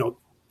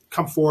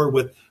come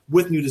forward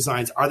with new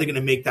designs? Are they going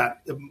to make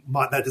that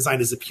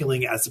design as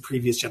appealing as the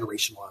previous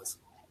generation was?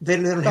 They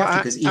don't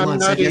have to, because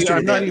Elon said yesterday.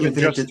 I'm not even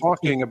just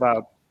talking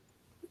about.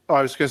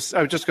 I was just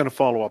going to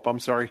follow up. I'm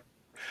sorry.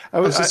 I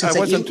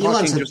wasn't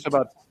talking just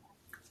about.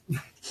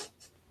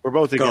 We're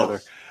both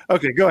together.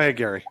 Okay, go ahead,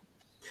 Gary.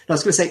 I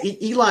was going to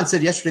say, Elon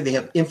said yesterday they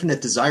have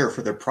infinite desire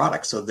for their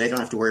products, so they don't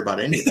have to worry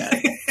about any of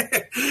that.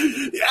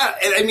 Yeah,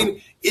 and I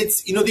mean,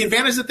 it's the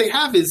advantage that they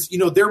have is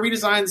their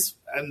redesigns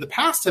in the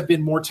past have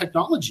been more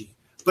technology.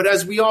 But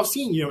as we all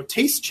seen,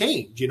 tastes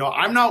change.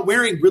 I'm not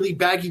wearing really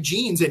baggy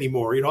jeans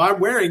anymore. I'm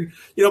wearing,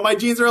 my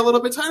jeans are a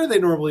little bit tighter than they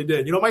normally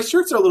did. My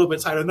shirts are a little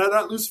bit tighter,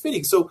 not loose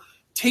fitting. So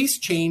tastes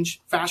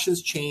change,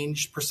 fashions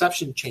change,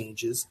 perception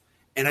changes.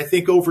 And I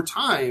think over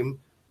time,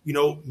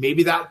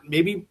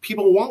 maybe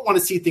people won't want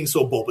to see things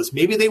so bulbous.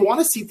 Maybe they want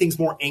to see things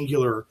more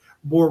angular,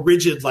 more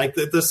rigid, like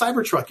the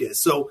Cybertruck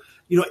is. So,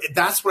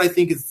 that's what I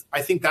think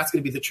that's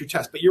going to be the true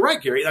test. But you're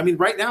right, Gary. I mean,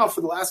 right now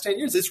for the last 10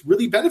 years, it's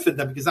really benefited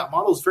them because that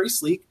model is very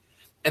sleek.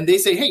 And they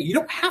say, hey, you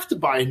don't have to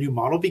buy a new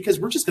model because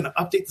we're just going to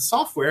update the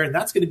software and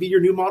that's going to be your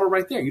new model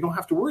right there. You don't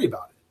have to worry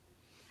about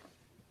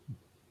it.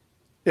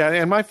 Yeah,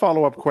 and my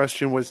follow-up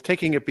question was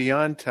taking it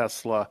beyond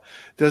Tesla.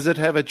 Does it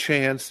have a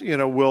chance,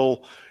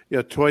 will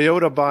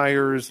Toyota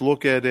buyers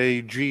look at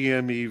a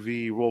GM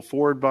EV? Will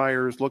Ford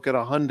buyers look at a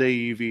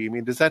Hyundai EV? I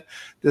mean, does that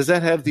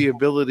have the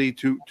ability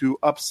to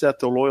upset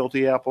the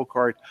loyalty apple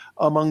cart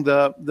among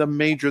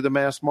the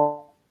mass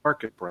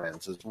market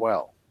brands as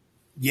well?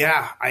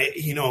 Yeah,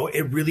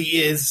 it really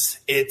is.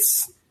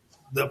 It's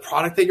the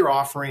product that you're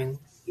offering.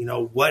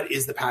 What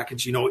is the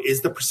package?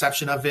 Is the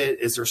perception of it?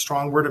 Is there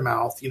strong word of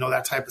mouth?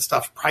 That type of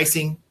stuff.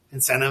 Pricing,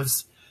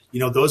 incentives.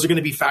 Those are going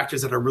to be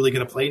factors that are really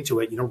going to play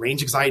into it.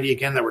 Range anxiety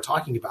again that we're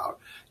talking about.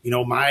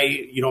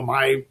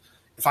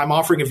 If I'm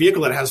offering a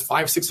vehicle that has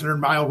 500-600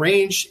 mile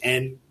range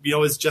and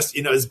is just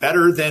is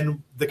better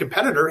than the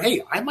competitor,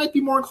 hey, I might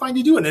be more inclined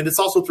to do it. And it's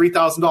also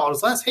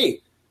 $3,000 less. Hey,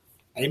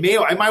 I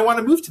might want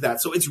to move to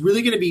that. So it's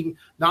really going to be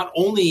not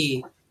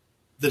only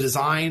the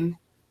design,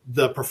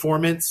 the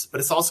performance, but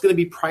it's also going to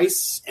be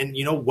price and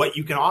what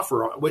you can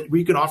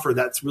offer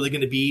that's really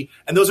going to be,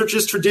 and those are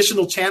just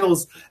traditional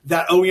channels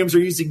that OEMs are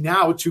using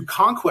now to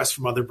conquest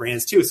from other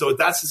brands too. So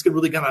that's just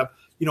really going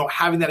to,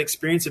 having that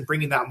experience and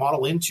bringing that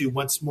model into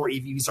once more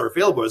EVs are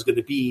available is going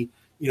to be,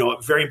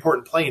 a very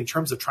important play in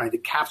terms of trying to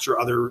capture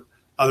other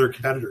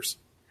competitors.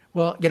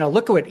 Well,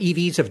 look at what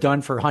EVs have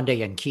done for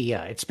Hyundai and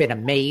Kia. It's been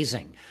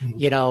amazing.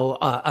 Mm-hmm.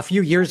 A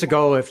few years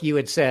ago, if you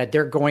had said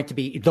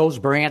those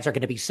brands are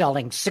going to be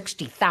selling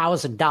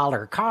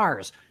 $60,000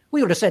 cars,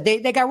 we would have said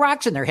they got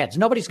rocks in their heads.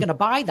 Nobody's going to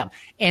buy them.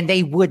 And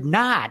they would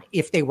not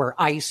if they were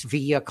ICE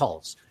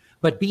vehicles.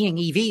 But being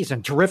EVs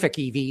and terrific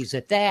EVs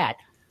at that,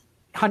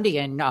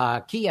 Hyundai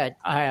and Kia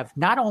have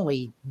not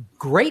only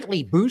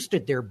greatly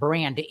boosted their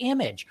brand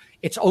image,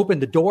 it's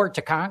opened the door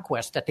to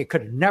conquest that they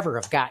could never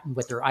have gotten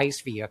with their ICE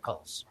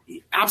vehicles.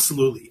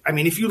 Absolutely. I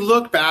mean, if you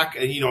look back,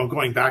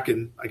 going back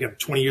in, again,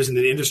 20 years in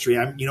the industry,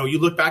 you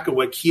look back at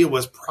what Kia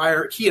was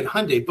prior, Kia and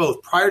Hyundai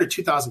both prior to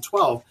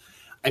 2012.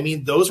 I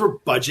mean, those were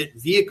budget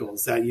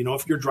vehicles that,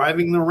 if you're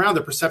driving them around,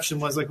 the perception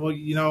was like, well,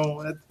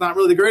 it's not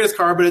really the greatest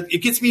car, but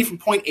it gets me from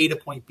point A to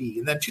point B.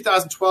 And then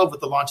 2012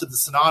 with the launch of the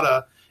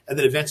Sonata and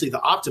then eventually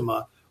the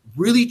Optima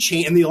really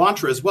changed, and the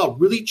Elantra as well,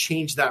 really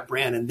changed that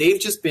brand. And they've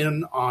just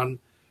been on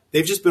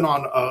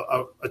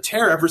a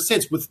tear ever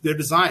since with their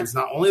designs.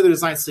 Not only are their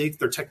designs sleek,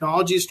 their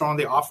technology is strong,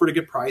 they offer at a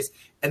good price,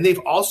 and they've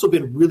also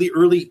been really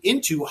early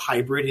into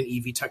hybrid and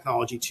EV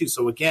technology too.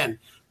 So again,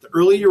 the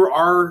earlier you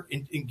are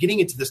in getting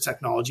into this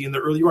technology and the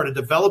earlier you are to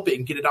develop it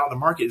and get it out in the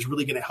market is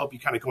really going to help you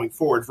kind of going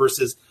forward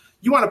versus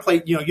you want to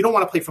play, you don't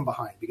want to play from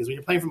behind, because when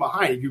you're playing from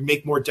behind, you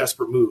make more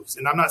desperate moves.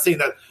 And I'm not saying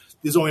that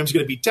these OEMs are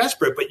going to be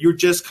desperate, but you're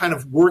just kind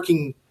of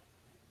working,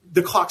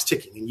 the clock's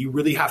ticking, and you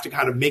really have to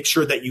kind of make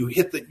sure that you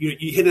hit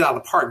it out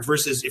of the park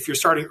versus if you're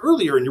starting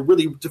earlier and you're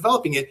really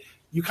developing it,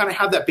 you kind of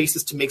have that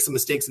basis to make some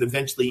mistakes and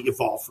eventually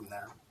evolve from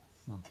there.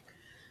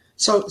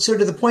 So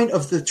to the point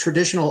of the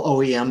traditional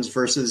OEMs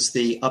versus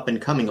the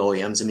up-and-coming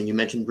OEMs, I mean, you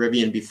mentioned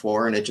Rivian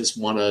before, and it just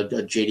won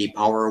a J.D.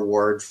 Power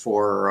Award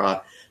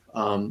for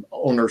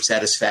owner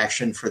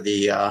satisfaction for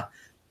the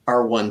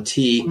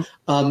R1T.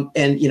 And,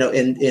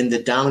 in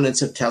the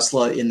dominance of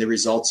Tesla in the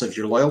results of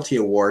your loyalty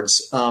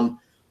awards,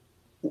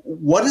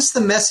 what is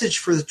the message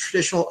for the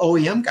traditional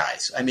OEM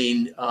guys? I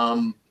mean,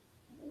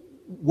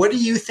 what do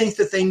you think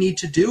that they need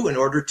to do in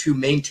order to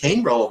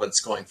maintain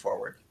relevance going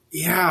forward?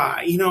 Yeah,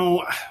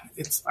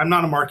 I'm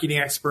not a marketing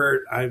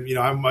expert.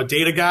 I'm a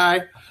data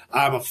guy.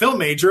 I'm a film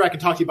major. I can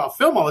talk to you about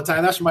film all the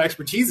time. That's where my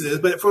expertise is.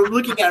 But if we're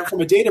looking at it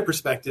from a data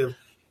perspective,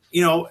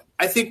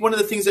 I think one of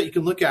the things that you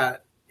can look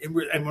at, and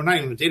we're not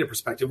even a data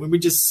perspective, when we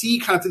just see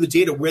kind of through the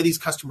data where these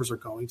customers are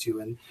going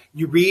to. And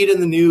you read in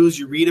the news,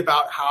 you read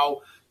about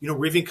how,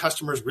 Rivian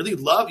customers really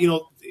love,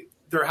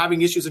 they're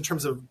having issues in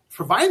terms of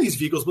providing these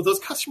vehicles, but those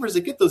customers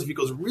that get those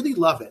vehicles really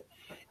love it.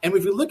 And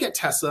if we look at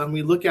Tesla and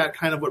we look at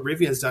kind of what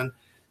Rivian's done,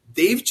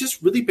 they've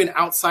just really been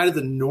outside of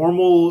the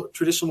normal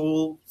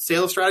traditional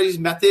sales strategies,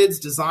 methods,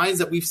 designs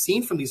that we've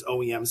seen from these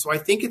OEMs. So I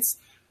think it's,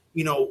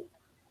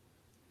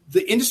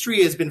 the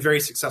industry has been very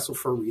successful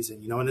for a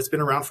reason, and it's been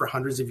around for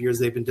hundreds of years.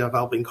 They've been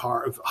developing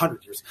cars,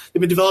 100 years.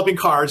 They've been developing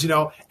cars, and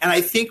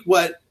I think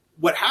what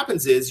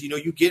happens is,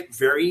 you get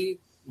very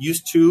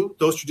used to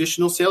those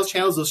traditional sales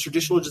channels, those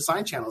traditional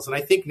design channels. And I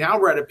think now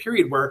we're at a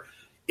period where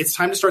it's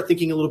time to start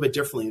thinking a little bit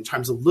differently in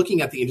terms of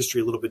looking at the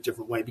industry a little bit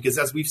different way, because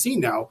as we've seen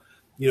now,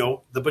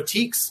 the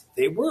boutiques,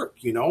 they work,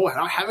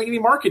 not having any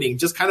marketing,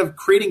 just kind of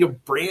creating a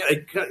brand,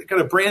 a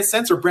kind of brand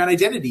sense or brand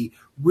identity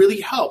really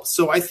helps.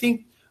 So I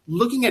think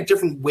looking at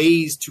different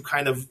ways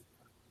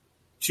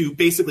to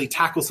basically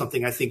tackle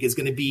something, I think is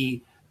going to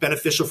be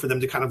beneficial for them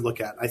to kind of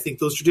look at. I think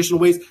those traditional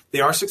ways,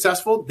 they are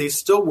successful. They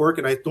still work,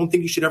 and I don't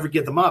think you should ever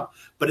give them up.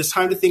 But it's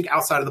time to think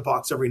outside of the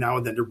box every now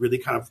and then to really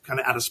kind of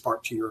add a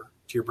spark to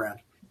your brand.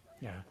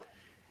 Yeah.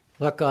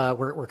 Look,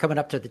 we're coming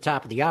up to the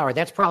top of the hour.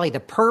 That's probably the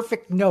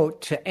perfect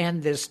note to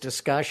end this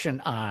discussion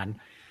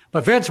on.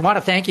 But Vince, I want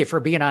to thank you for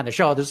being on the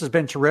show. This has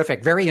been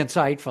terrific. Very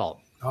insightful.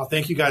 Oh,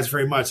 thank you guys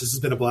very much. This has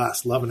been a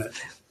blast. Loving it.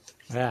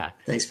 Yeah.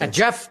 Thanks, Vince. And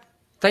Jeff,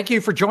 thank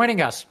you for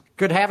joining us.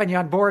 Good having you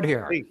on board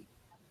here. Hey,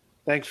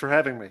 thanks for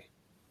having me.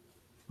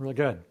 Really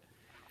good.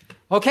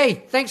 Okay.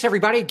 Thanks,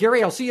 everybody.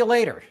 Gary, I'll see you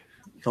later.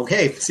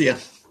 Okay. See ya.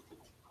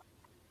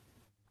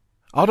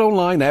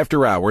 AutoLine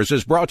After Hours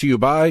is brought to you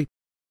by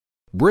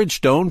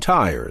Bridgestone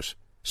Tires,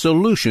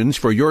 solutions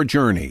for your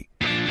journey.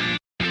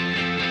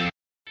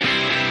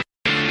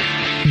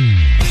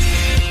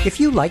 If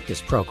you like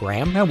this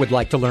program and would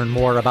like to learn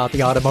more about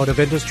the automotive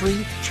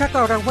industry, check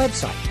out our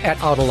website at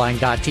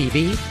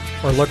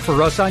Autoline.tv or look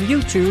for us on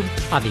YouTube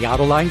on the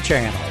Autoline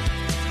channel.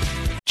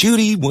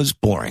 Judy was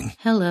boring.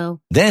 Hello.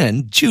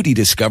 Then Judy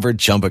discovered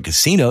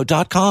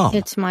ChumbaCasino.com.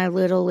 It's my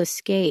little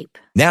escape.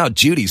 Now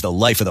Judy's the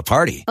life of the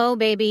party. Oh,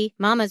 baby,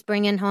 mama's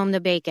bringing home the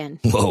bacon.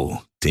 Whoa,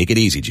 take it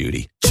easy,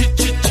 Judy.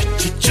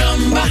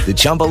 The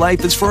Chumba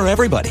life is for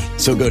everybody.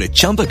 So go to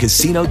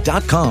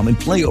ChumbaCasino.com and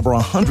play over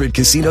 100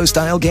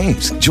 casino-style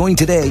games. Join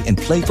today and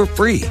play for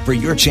free for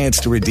your chance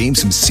to redeem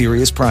some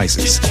serious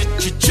prizes.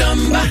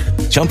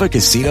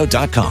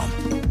 ChumbaCasino.com.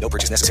 No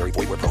purchase necessary.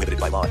 Void where prohibited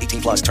by law.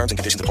 18+ terms and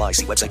conditions apply.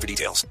 See website for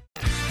details.